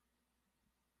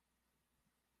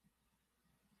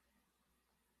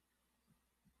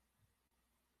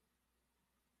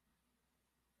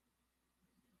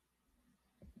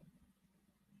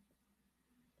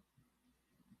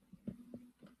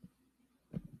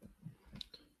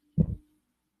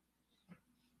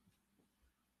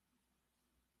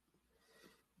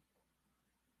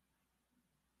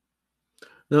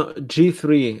 No,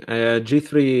 g3.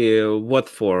 G3, what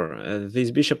for?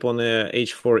 This bishop on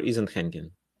h4 isn't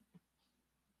hanging.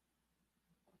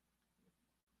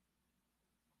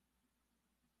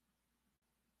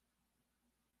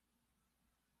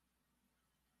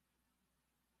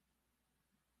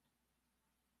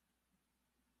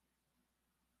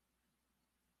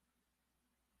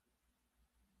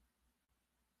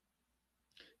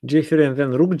 G3 and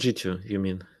then rook G2, you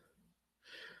mean?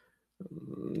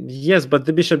 Yes, but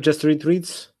the bishop just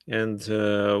retreats, and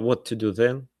what to do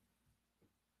then?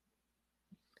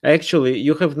 Actually,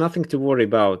 you have nothing to worry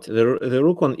about. The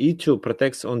rook on e2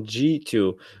 protects on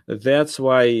g2. That's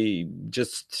why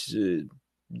just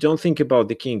don't think about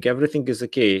the king. Everything is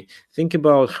okay. Think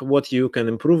about what you can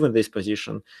improve in this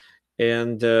position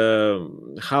and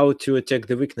how to attack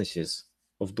the weaknesses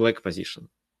of black position.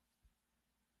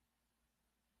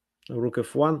 Rook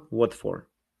f1, what for?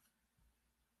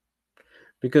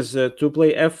 Because to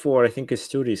play f4, I think is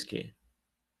too risky.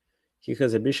 He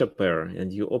has a bishop pair,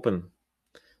 and you open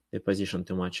the position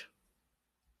too much.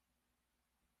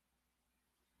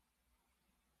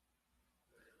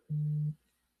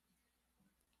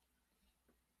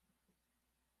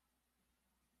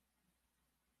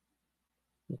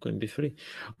 Queen b3.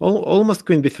 Almost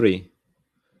queen b3.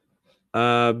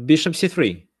 Bishop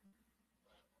c3.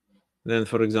 Then,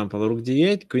 for example, rook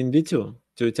d8, queen b2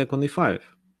 to attack on e5.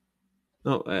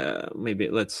 No, maybe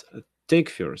let's take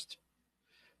first.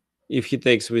 If he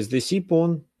takes with the c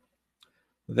pawn,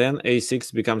 then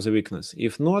a6 becomes a weakness.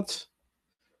 If not,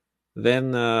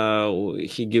 then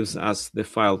he gives us the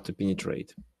file to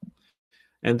penetrate.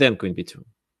 And then queen b2.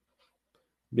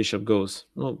 Bishop goes.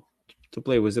 No, to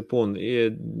play with the pawn,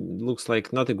 it looks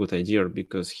like not a good idea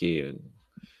because he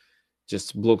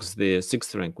just blocks the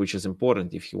sixth rank, which is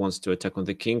important if he wants to attack on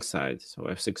the king side. So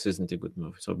f6 isn't a good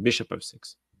move. So bishop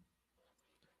f6.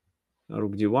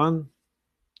 Rook d1,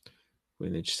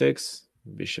 queen h6,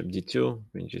 bishop d2,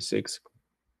 queen g6.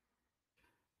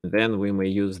 Then we may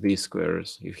use these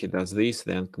squares. If he does this,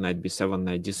 then knight b7,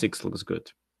 knight d6 looks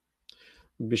good.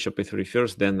 Bishop a3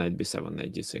 first, then knight b7,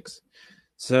 knight d6.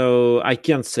 So I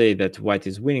can't say that white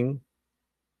is winning,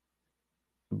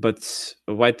 but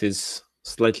white is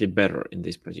slightly better in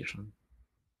this position.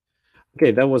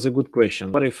 Okay, that was a good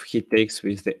question. What if he takes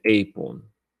with the a pawn?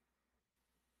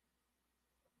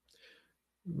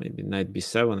 Maybe knight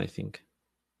b7, I think.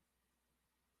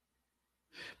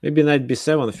 Maybe knight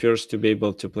b7 first to be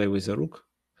able to play with the rook.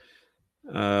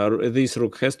 This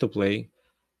rook has to play,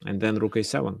 and then rook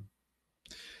a7.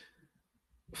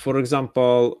 For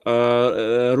example,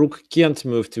 rook can't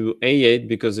move to a8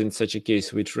 because in such a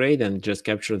case we trade and just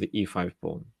capture the e5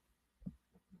 pawn.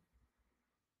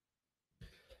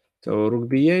 So rook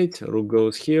b8, rook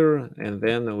goes here, and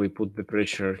then we put the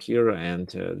pressure here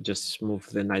and just move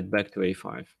the knight back to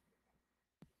a5.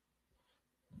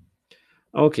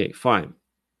 Okay, fine.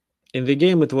 In the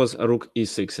game, it was rook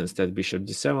e6 instead bishop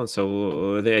d7.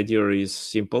 So the idea is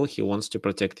simple. He wants to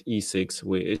protect e6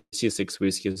 with c6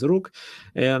 with his rook,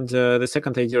 and the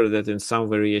second idea that in some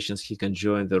variations he can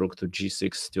join the rook to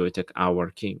g6 to attack our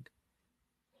king.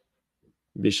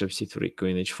 Bishop c3,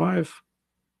 queen h5,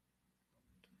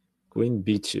 queen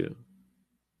b2.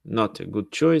 Not a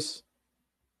good choice.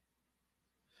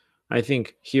 I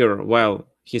think here, while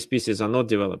his pieces are not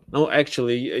developed. No,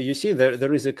 actually, you see,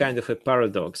 there is a kind of a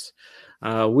paradox.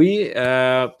 We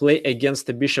play against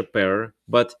a bishop pair,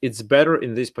 but it's better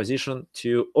in this position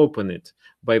to open it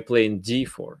by playing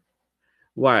d4.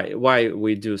 Why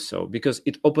we do so? Because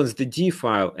it opens the d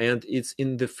file and it's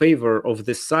in the favor of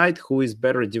the side who is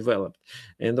better developed.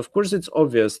 And of course, it's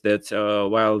obvious that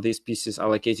while these pieces are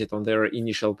located on their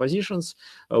initial positions,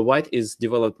 white is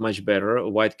developed much better.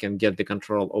 White can get the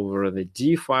control over the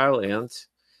d file and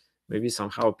maybe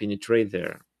somehow penetrate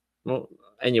there. Well,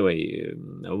 anyway,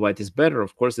 white is better.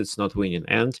 Of course, it's not winning.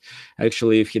 And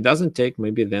actually, if he doesn't take,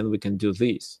 maybe then we can do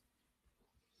this.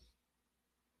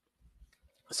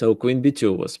 So queen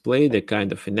b2 was played, a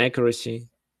kind of inaccuracy.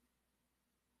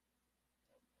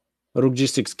 Rook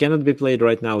g6 cannot be played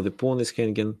right now. The pawn is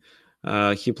hanging.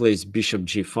 He plays bishop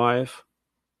g5.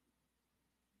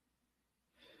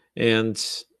 And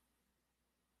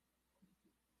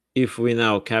if we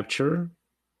now capture,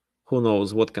 who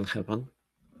knows what can happen.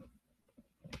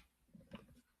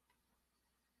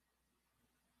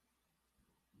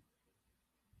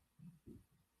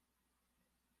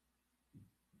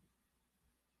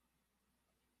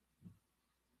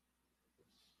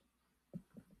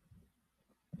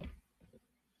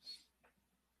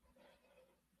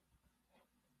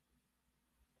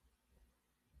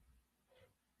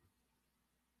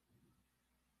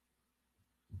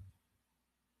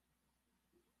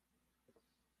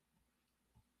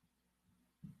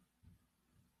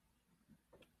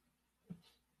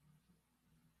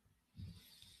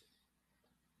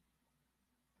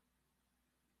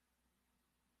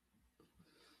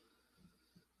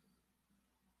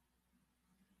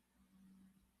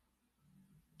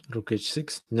 Rook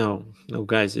h6? No,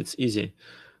 guys, it's easy.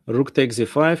 Rook takes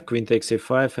e5, queen takes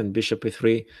e5, and bishop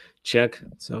e3 check.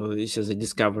 So this is a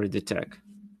discovered attack.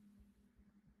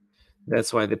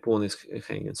 That's why the pawn is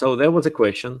hanging. So there was a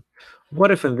question.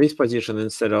 What if in this position,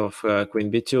 instead of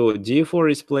queen b2,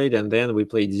 d4 is played, and then we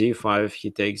play d5,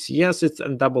 he takes... Yes, it's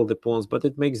double the pawns, but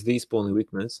it makes this pawn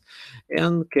weakness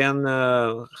and can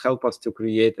help us to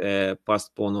create a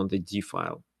passed pawn on the d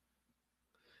file.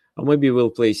 Or maybe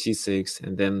we'll play c6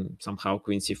 and then somehow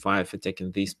queen c5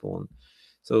 attacking this pawn.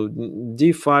 So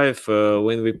d5,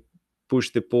 when we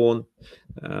push the pawn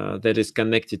that is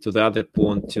connected to the other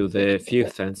pawn to the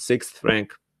 5th and 6th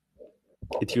rank,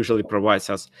 it usually provides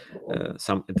us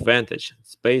some advantage,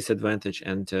 space advantage,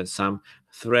 and some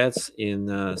threats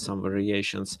in some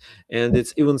variations. And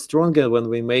it's even stronger when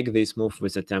we make this move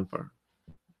with a temper.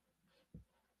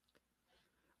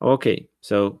 Okay,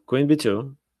 so queen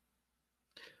b2,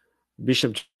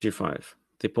 bishop g5.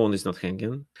 The pawn is not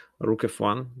hanging. Rook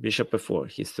f1, bishop f4.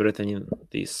 He's threatening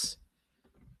this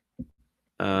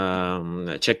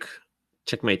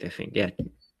checkmate, I think. Yeah.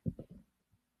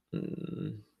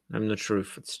 I'm not sure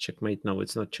if it's checkmate. No,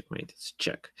 it's not checkmate. It's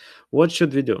check. What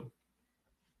should we do?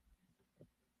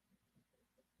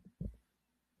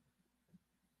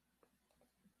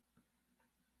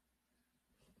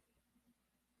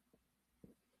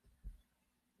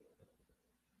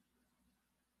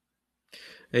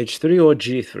 h3 or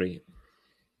g3?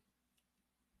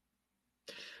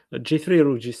 G3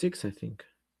 rook g6, I think.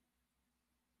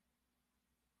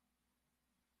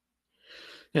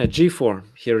 Yeah, g4.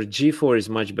 Here, g4 is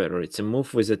much better. It's a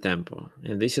move with a tempo,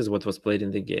 and this is what was played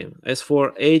in the game. As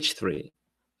for h3,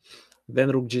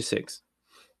 then rook g6,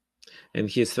 and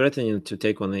he's threatening to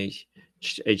take on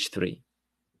h3.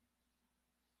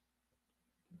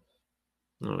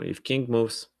 No, if king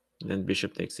moves, then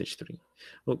bishop takes h3.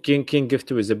 Well, king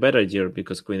f2 is a bad idea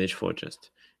because queen h4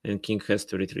 just, and king has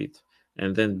to retreat.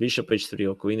 And then bishop h3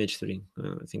 or queen h3.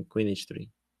 I think queen h3.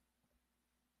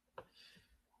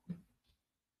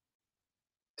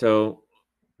 So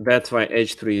that's why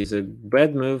h3 is a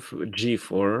bad move.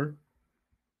 g4,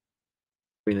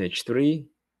 queen h3,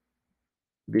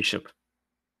 bishop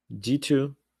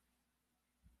d2.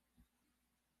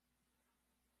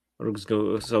 Rooks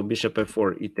go, so bishop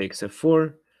f4, it takes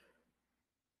f4.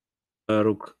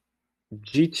 Rook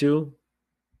g2.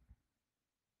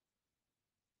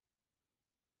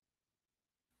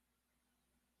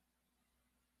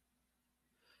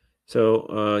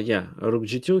 So yeah, rook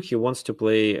g2, he wants to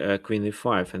play queen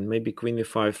e5, and maybe queen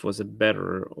e5 was a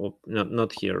better,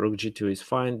 not here. Rook g2 is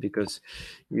fine, because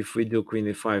if we do queen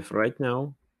e5 right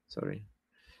now,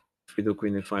 if we do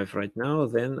queen e5 right now,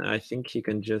 then I think he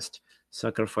can just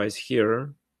sacrifice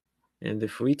here, and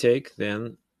if we take,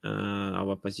 then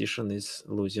our position is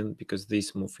losing, because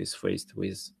this move is faced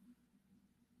with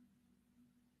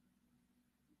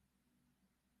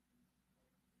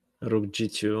rook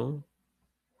g2,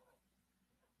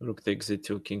 rook takes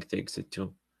e2, king takes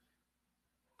e2,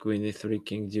 queen e3,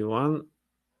 king d1.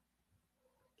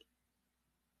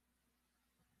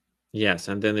 Yes,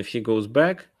 and then if he goes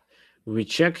back, we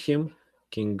check him.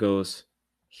 King goes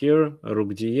here,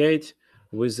 rook d8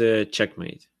 with a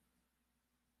checkmate.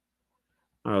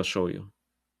 I'll show you.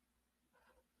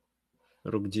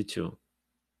 Rook d2,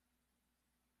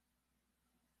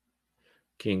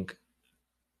 king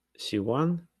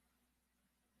c1,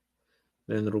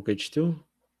 then rook h2,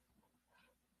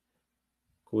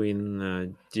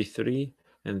 queen d3,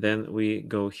 and then we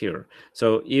go here.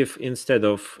 So if instead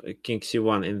of king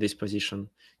c1 in this position,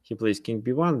 he plays king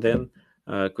b1, then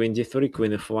queen d3,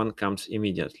 queen f1 comes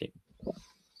immediately.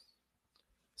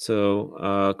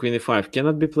 So queen e5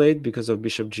 cannot be played because of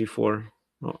bishop g4.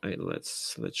 Oh,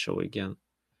 let's show again,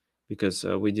 because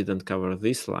we didn't cover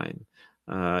this line.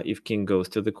 If king goes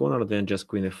to the corner, then just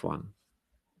queen f1.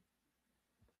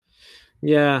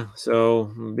 Yeah,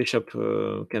 so bishop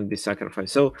can be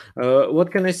sacrificed. So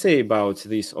what can I say about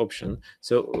this option?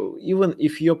 So even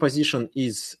if your position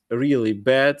is really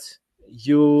bad,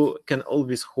 you can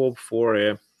always hope for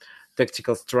a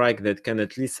tactical strike that can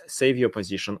at least save your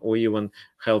position or even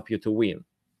help you to win.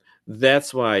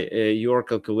 That's why your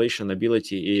calculation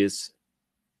ability is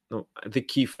the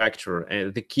key factor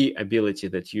and the key ability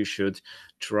that you should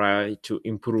try to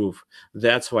improve.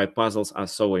 That's why puzzles are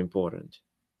so important.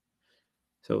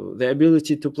 So the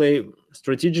ability to play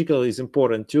strategically is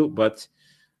important too, but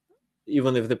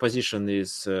even if the position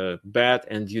is bad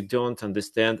and you don't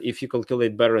understand, if you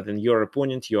calculate better than your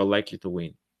opponent, you are likely to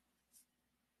win.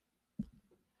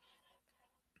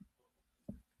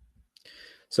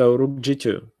 So rook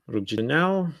g2, rook g2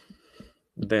 now,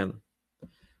 then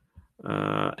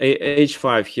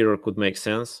h5 here could make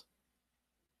sense.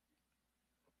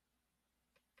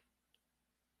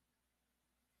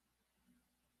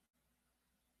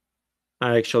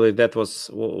 Actually, that was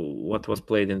what was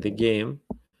played in the game.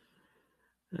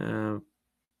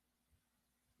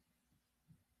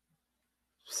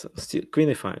 So still, queen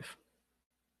e5.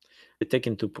 They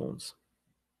taking 2 pawns.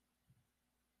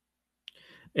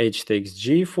 H takes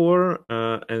g4,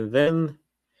 and then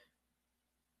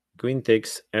queen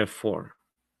takes f4.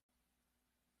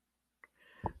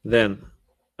 Then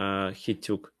he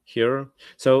took here.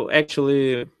 So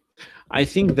actually, I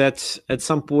think that at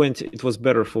some point it was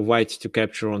better for white to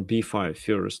capture on b5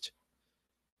 first.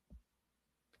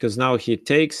 Because now he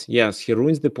takes, yes, he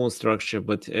ruins the pawn structure,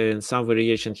 but in some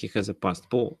variation he has a passed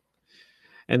pawn.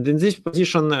 And in this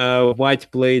position,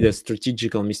 white played a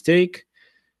strategical mistake.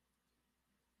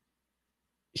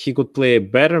 He could play a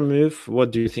better move.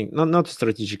 What do you think? Not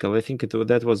strategical. I think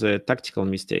that was a tactical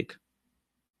mistake.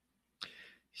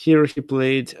 Here he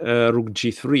played rook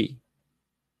g3.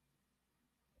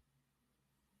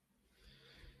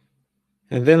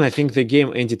 And then I think the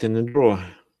game ended in a draw.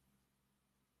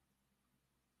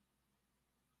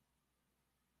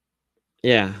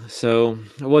 Yeah, so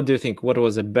what do you think? What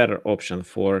was a better option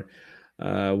for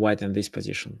white in this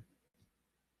position?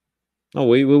 Oh,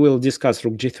 we will discuss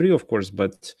rook g3, of course,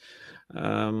 but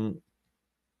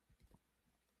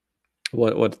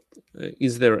what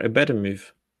is there a better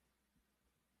move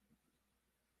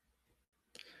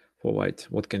for white?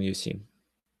 What can you see?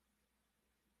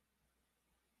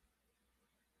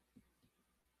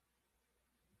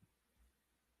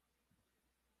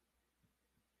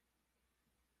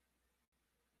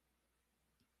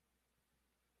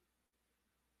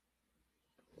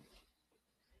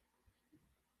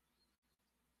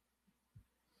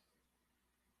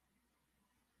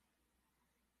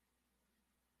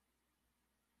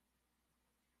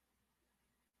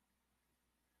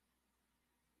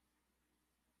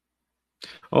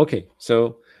 Okay,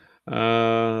 so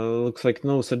looks like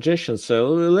no suggestions. So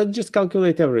let's just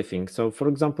calculate everything. So for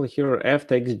example, here f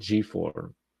takes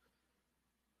g4.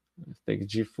 F takes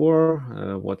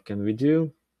g4. What can we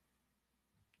do?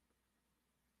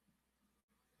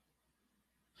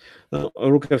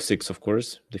 Rook f6, of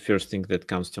course, the first thing that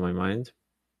comes to my mind.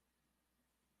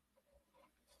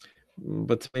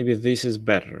 But maybe this is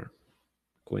better.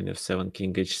 Queen f7,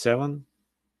 king h7.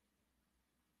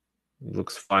 It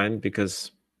looks fine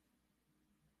because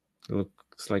it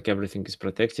looks like everything is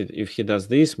protected. If he does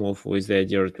this move with the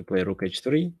idea to play rook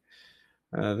h3,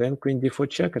 then queen d4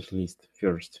 check at least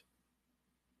first.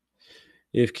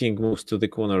 If king moves to the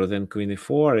corner, then queen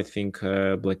e4, I think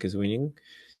black is winning.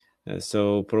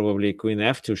 So probably queen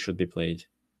f2 should be played.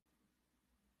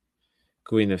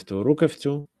 Queen f2, rook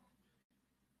f2.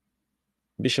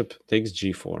 Bishop takes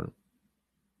g4.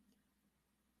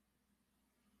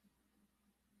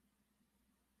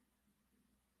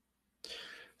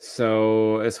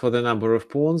 So as for the number of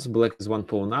pawns, black is 1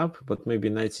 pawn up, but maybe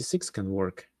knight c6 can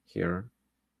work here.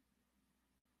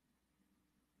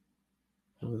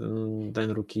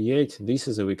 Then rook e8, this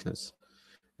is a weakness.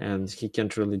 And he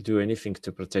can't really do anything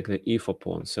to protect the e4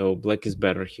 pawn. So black is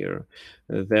better here.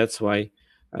 That's why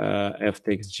f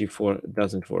takes g4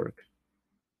 doesn't work.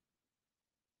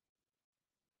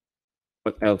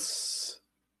 What else?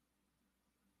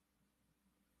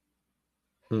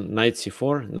 Knight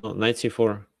c4? No, knight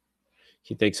c4.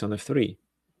 He takes on f3.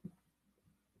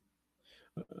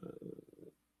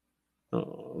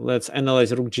 Let's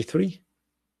analyze rook g3.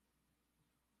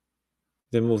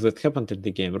 The move that happened in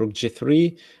the game. Rook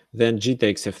g3, then g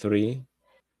takes f3.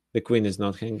 The queen is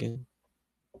not hanging.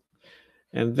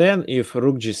 And then if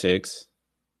rook g6,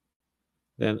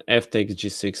 then f takes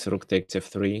g6, rook takes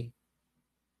f3.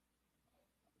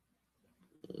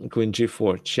 Queen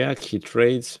g4 check, he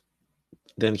trades.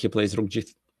 Then he plays rook g.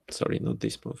 Sorry, not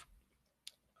this move.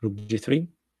 Rook g3,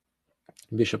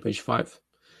 bishop h5,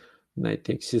 knight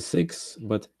takes c6,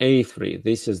 but a3.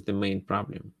 This is the main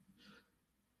problem.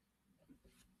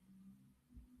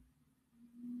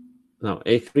 Now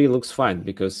a3 looks fine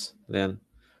because then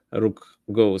rook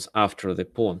goes after the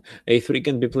pawn. a3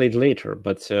 can be played later,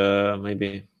 but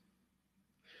maybe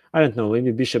I don't know.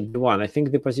 Maybe bishop b1. I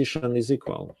think the position is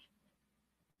equal.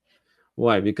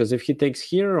 Why? Because if he takes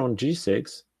here on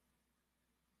g6,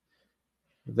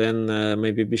 then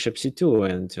maybe bishop c2,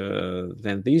 and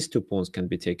then these 2 pawns can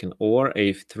be taken, or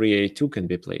a3, a2 can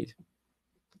be played.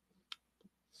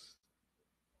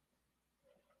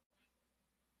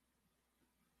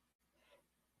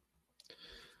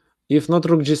 If not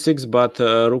rook g6, but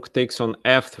rook takes on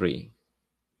f3.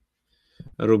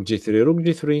 Rook g3, rook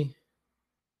g3,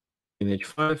 queen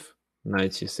h5,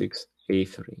 knight c6,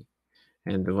 a3.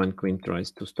 And when queen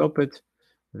tries to stop it,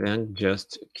 then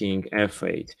just king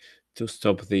f8 to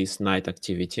stop this knight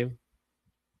activity.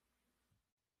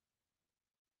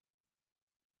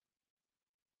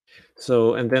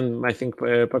 So, and then I think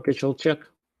perpetual check,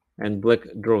 and black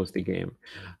draws the game.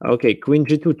 Okay, queen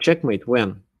g2 checkmate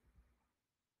when?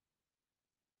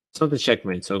 It's not a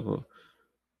checkmate, so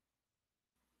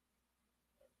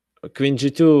queen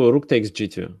g2, rook takes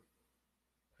g2.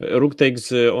 Rook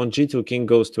takes on g2, king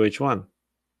goes to h1.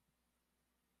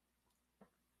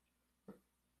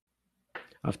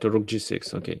 After rook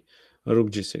g6, okay.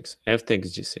 Rook g6, f takes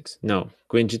g6. No,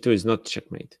 queen g2 is not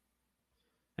checkmate.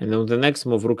 And on the next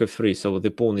move, rook f3, so the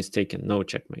pawn is taken, no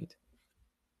checkmate.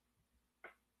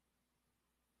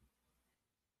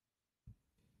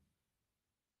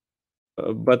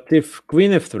 But if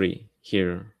queen f3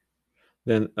 here,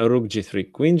 then rook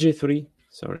g3, queen g3,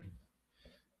 sorry,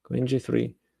 queen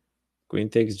g3, queen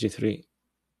takes g3,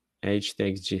 h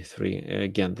takes g3.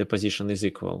 Again, the position is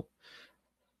equal.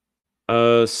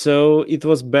 So it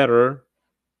was better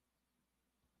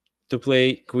to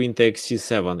play queen takes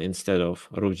c7 instead of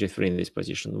rook g3 in this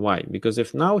position. Why? Because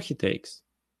if now he takes,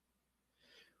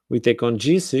 we take on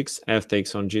g6, f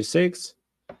takes on g6,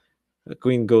 the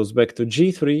queen goes back to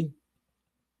g3,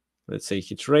 let's say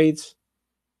he trades,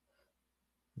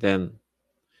 then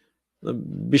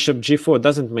bishop g4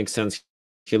 doesn't make sense.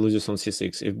 He loses on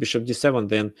c6. If bishop d7,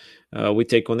 then we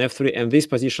take on f3, and this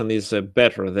position is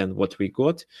better than what we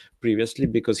got previously,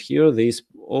 because here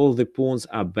all the pawns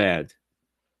are bad.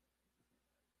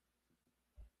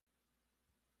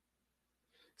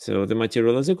 So the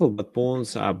material is equal, but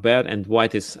pawns are bad, and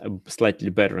white is slightly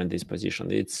better in this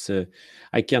position. It's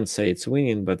I can't say it's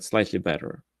winning, but slightly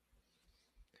better.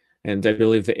 And I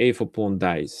believe the a4 pawn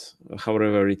dies.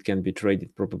 However, it can be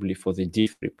traded probably for the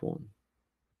d3 pawn.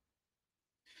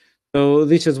 So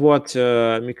this is what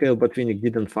Mikhail Botvinnik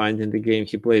didn't find in the game.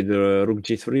 He played rook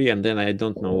g3, and then I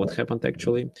don't know what happened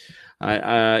actually.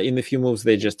 In a few moves,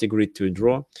 they just agreed to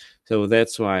draw. So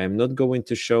that's why I'm not going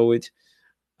to show it.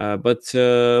 But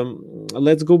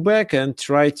let's go back and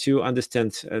try to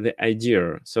understand the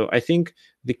idea. So I think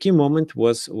the key moment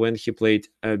was when he played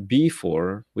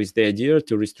b4 with the idea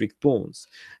to restrict pawns.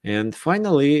 And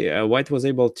finally, white was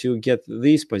able to get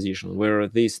this position where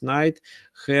this knight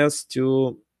has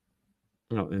to,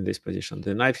 no, in this position,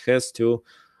 the knight has to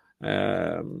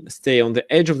stay on the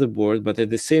edge of the board, but at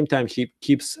the same time, he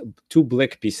keeps two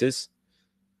black pieces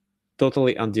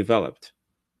totally undeveloped.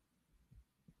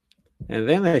 And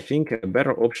then I think a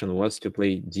better option was to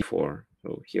play d4.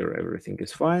 So here everything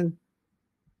is fine.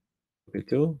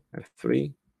 b2,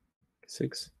 f3,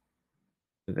 6.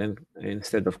 And then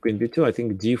instead of queen b2, I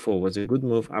think d4 was a good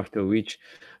move, after which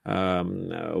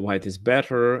white is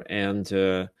better.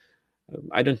 And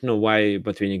I don't know why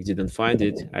Botvinnik didn't find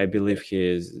it. I believe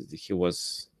he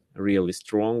was really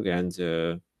strong, and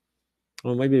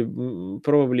or maybe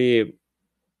probably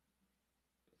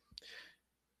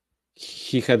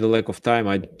he had a lack of time.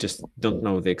 I just don't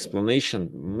know the explanation.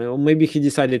 Maybe he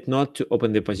decided not to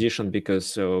open the position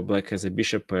because black has a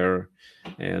bishop pair,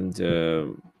 and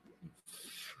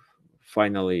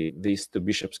finally these two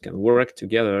bishops can work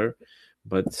together.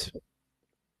 But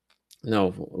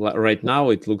no, right now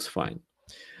it looks fine.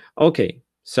 Okay,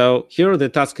 so here the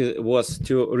task was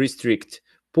to restrict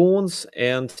pawns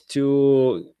and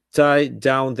to tie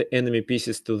down the enemy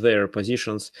pieces to their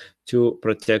positions to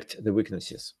protect the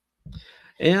weaknesses.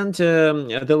 And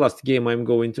the last game I'm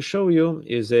going to show you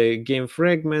is a game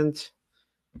fragment.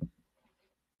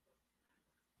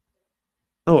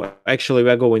 Oh, actually,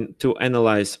 we're going to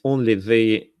analyze only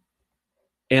the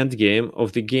endgame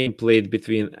of the game played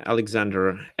between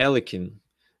Alexander Alekin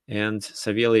and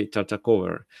Savely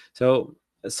Tartakover. So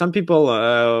some people,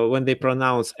 when they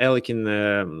pronounce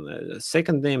Alekin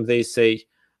second name, they say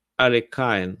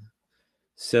Alekain.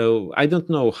 So I don't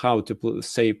know how to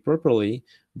say properly,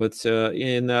 but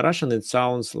in Russian it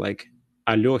sounds like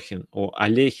Alekhin or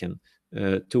Alekhin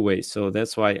two ways. So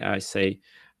that's why I say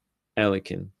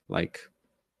Alekin, like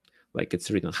it's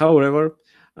written. However,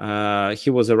 he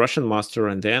was a Russian master,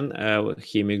 and then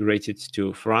he migrated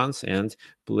to France and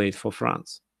played for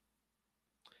France.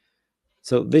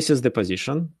 So this is the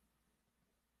position.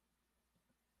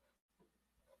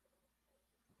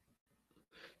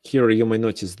 Here you may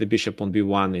notice the bishop on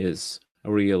b1 is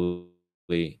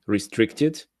really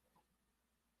restricted.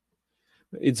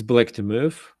 It's black to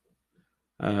move,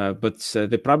 but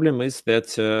the problem is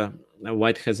that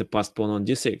white has a passed pawn on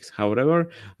d6. However,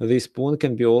 this pawn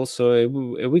can be also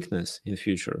a weakness in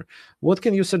future. What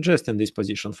can you suggest in this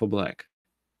position for black?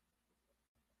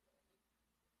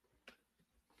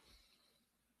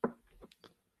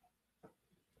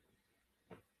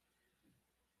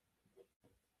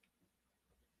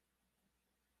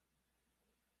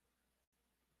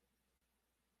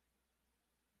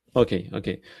 Okay,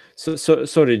 okay. So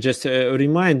sorry, just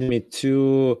remind me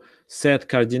to set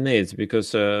coordinates because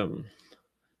so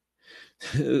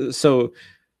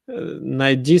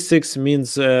knight d6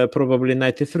 means probably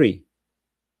 93.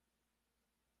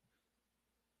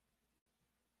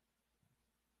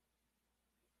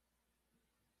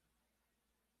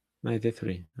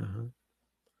 93. Uh-huh.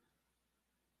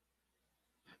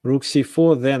 Rook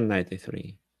c4, then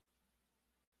 93.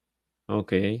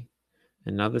 Okay.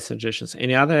 Another suggestions.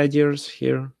 Any other ideas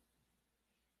here?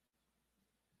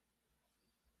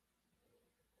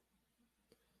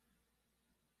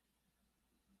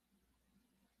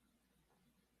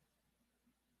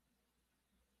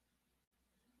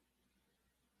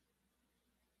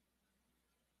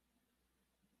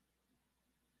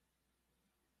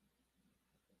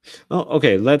 Oh,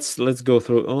 okay. Let's go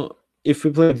through. If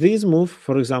we play this move,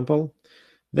 for example,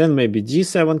 then maybe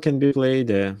d7 can be played.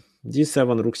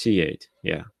 D7, rook c8.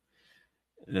 Yeah.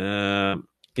 Uh,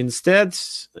 Instead,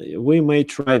 we may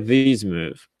try this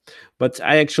move. But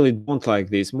I actually don't like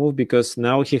this move because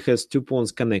now he has two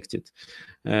pawns connected.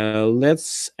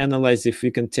 Let's analyze if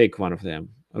we can take one of them.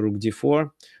 Rook d4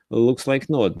 looks like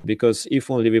not, because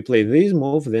if only we play this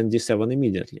move, then d7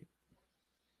 immediately.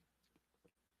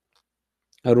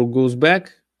 Rook goes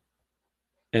back,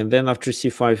 and then after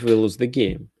c5 we lose the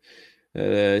game.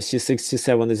 C6,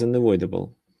 c7 is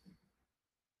unavoidable.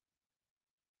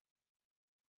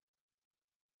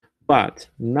 But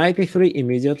knight e3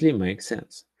 immediately makes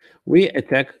sense. We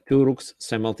attack two rooks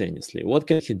simultaneously. What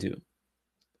can he do?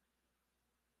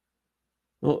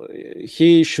 No,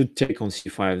 he should take on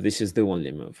c5. This is the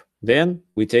only move. Then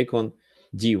we take on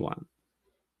d1.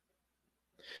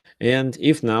 And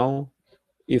if now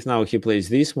he plays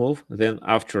this move, then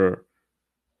after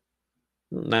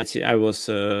 90, I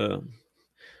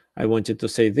wanted to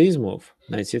say this move,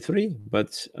 93,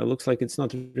 but it looks like it's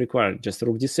not required. Just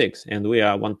rook d6, and we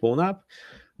are one pawn up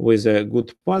with a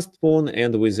good passed pawn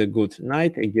and with a good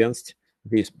knight against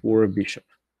this poor bishop.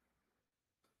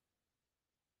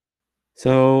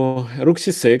 So rook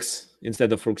c6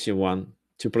 instead of rook c1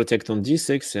 to protect on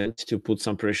d6 and to put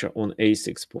some pressure on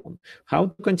a6 pawn. How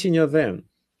to continue then?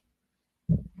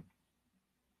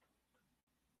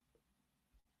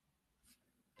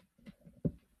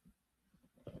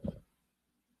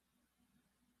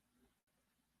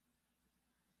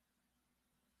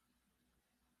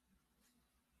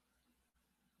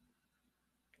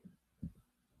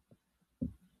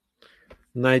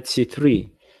 Knight c3.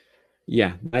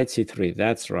 Yeah, knight c3,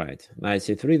 that's right. Knight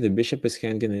c3, the bishop is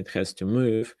hanging, it has to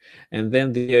move. And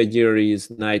then the idea is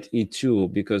knight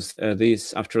e2, because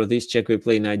after this check we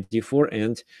play knight d4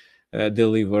 and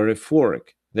deliver a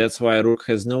fork. That's why rook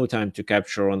has no time to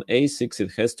capture on a6,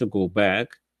 it has to go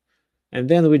back. And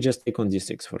then we just take on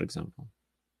d6, for example.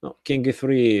 No, king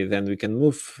e3, then we can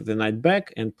move the knight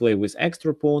back and play with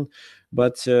extra pawn.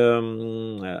 But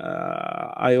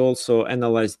I also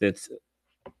analyzed that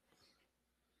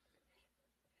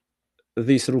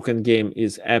this rook endgame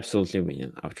is absolutely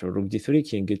winning. After rook d3,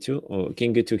 king e2, or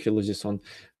king e2, he loses on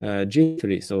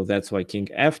g3, so that's why king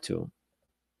f2.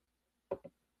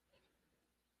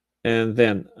 And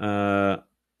then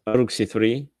rook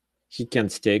c3, he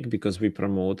can't take because we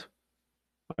promote.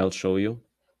 I'll show you.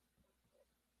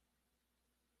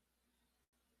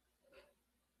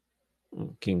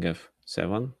 King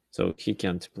f7, so he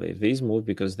can't play this move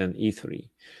because then e3.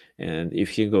 And if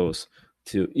he goes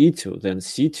to e2, then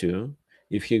c2.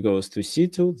 If he goes to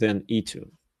c2, then e2.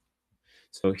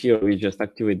 So here we just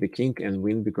activate the king and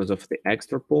win because of the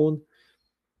extra pawn.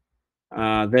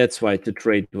 That's why to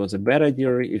trade was a bad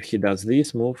idea. If he does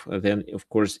this move, then of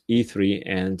course e3,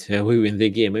 and we win the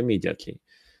game immediately.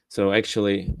 So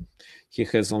actually, he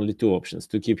has only two options: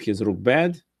 to keep his rook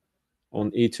bad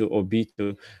on e2 or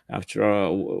b2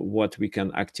 after what we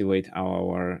can activate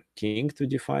our king to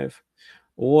d5,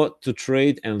 or to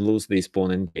trade and lose this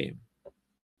pawn in game.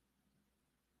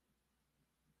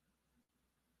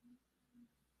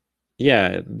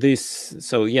 Yeah, this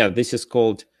is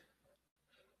called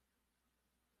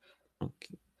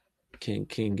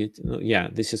king it. No, yeah,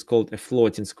 this is called a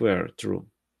floating square. True.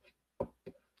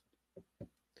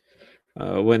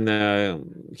 When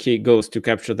he goes to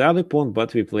capture the other pawn,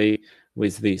 but we play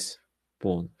with this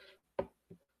pawn.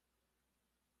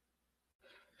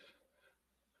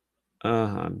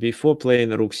 Before playing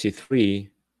rook c3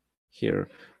 here,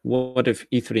 what if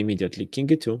e3 immediately? King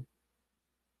e2.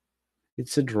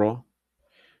 It's a draw.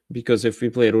 Because if we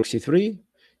play rook c3,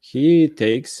 he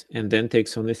takes and then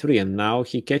takes on e3, and now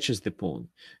he catches the pawn,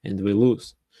 and we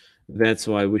lose. That's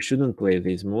why we shouldn't play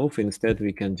this move. Instead,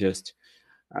 we can just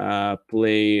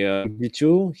play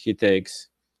d2. He takes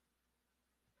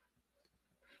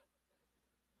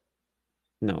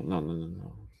No, no, no, no,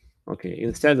 no. Okay,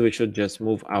 instead we should just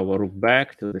move our rook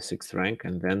back to the 6th rank,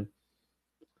 and then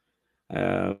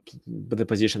the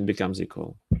position becomes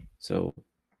equal. So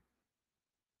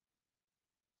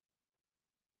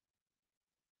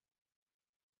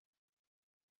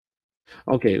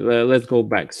okay, let's go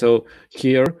back. So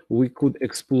here we could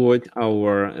exploit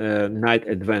our knight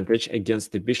advantage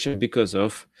against the bishop because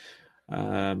of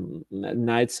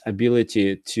knight's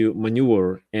ability to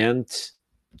maneuver and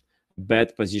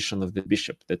bad position of the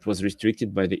bishop that was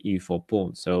restricted by the e4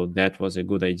 pawn. So that was a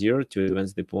good idea to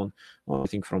advance the pawn, I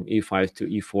think, from e5 to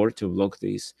e4 to block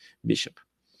this bishop.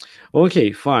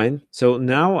 Okay, fine. So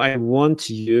now I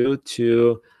want you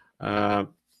to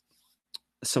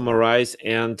summarize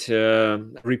and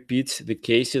repeat the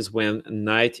cases when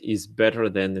knight is better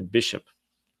than the bishop.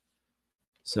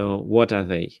 So what are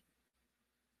they?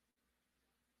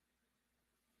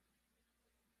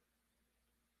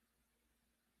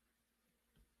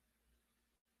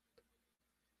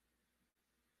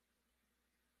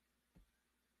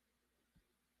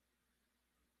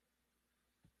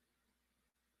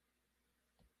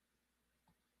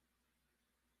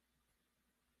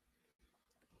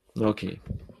 Okay.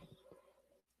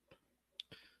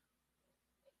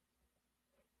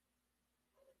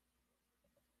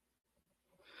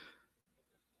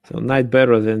 So knight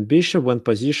better than bishop when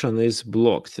position is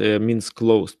blocked, means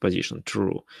closed position,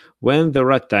 true. When there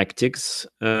are tactics,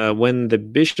 when the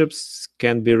bishops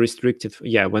can be restricted,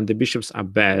 yeah, when the bishops are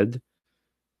bad.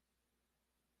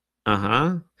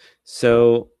 Uh-huh.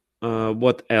 So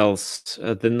what else?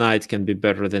 The knight can be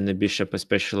better than the bishop,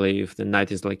 especially if the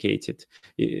knight is located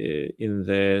in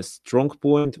the strong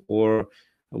point or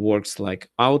works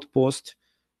like outpost.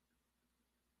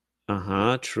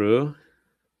 Uh-huh, true.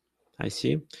 I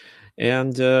see.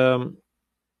 And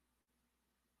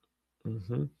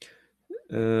mhm.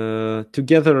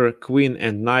 Together, queen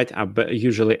and knight are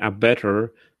usually are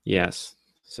better. Yes.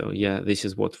 So yeah, this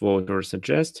is what voters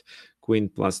suggest. Queen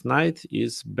plus knight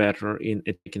is better in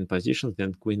attacking positions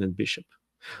than queen and bishop.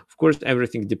 Of course,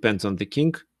 everything depends on the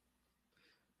king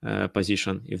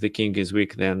position. If the king is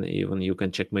weak, then even you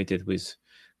can checkmate it with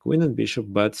queen and bishop.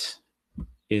 But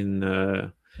in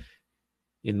uh,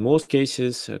 in most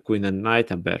cases, queen and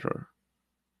knight are better.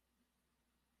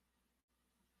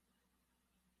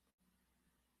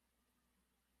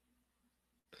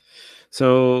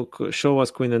 So show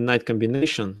us queen and knight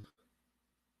combination.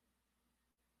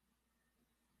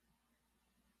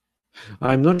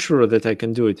 I'm not sure that I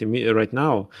can do it right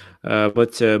now,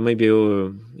 but maybe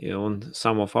on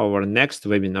some of our next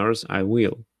webinars I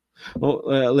will. Oh,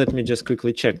 let me just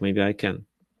quickly check. Maybe I can.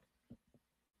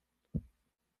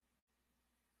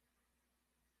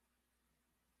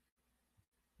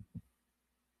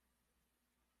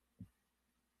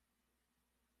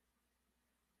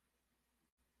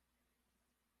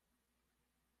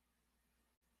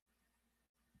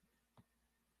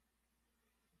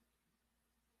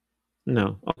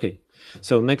 No, okay.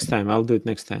 So next time I'll do it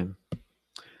next time.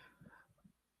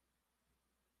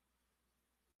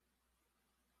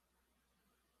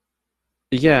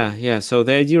 Yeah, yeah. So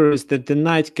the idea is that the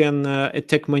knight can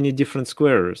attack many different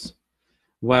squares,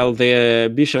 while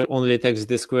the bishop only attacks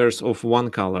the squares of one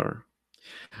color.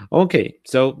 Okay,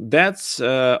 so that's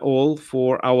all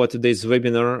for our today's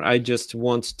webinar. I just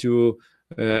want to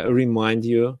remind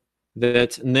you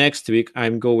that next week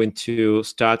I'm going to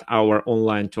start our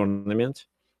online tournament.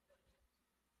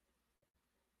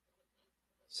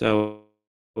 So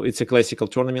it's a classical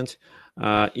tournament.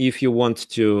 If you want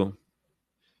to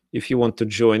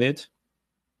join it,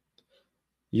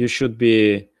 you should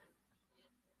be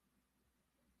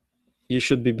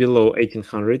below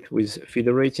 1800 with FIDE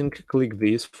rating. Click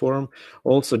this form.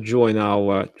 Also join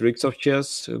our Tricks of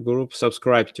Chess group.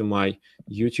 Subscribe to my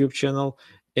YouTube channel.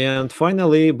 And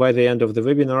finally, by the end of the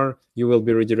webinar, you will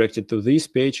be redirected to this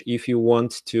page. If you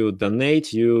want to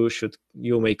donate, you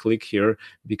may click here,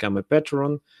 become a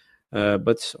patron.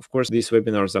 But of course, these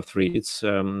webinars are free. It's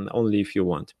only if you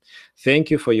want. Thank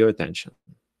you for your attention.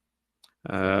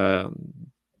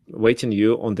 Waiting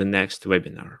you on the next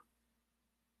webinar.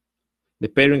 The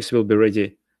pairings will be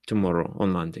ready tomorrow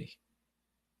on Monday.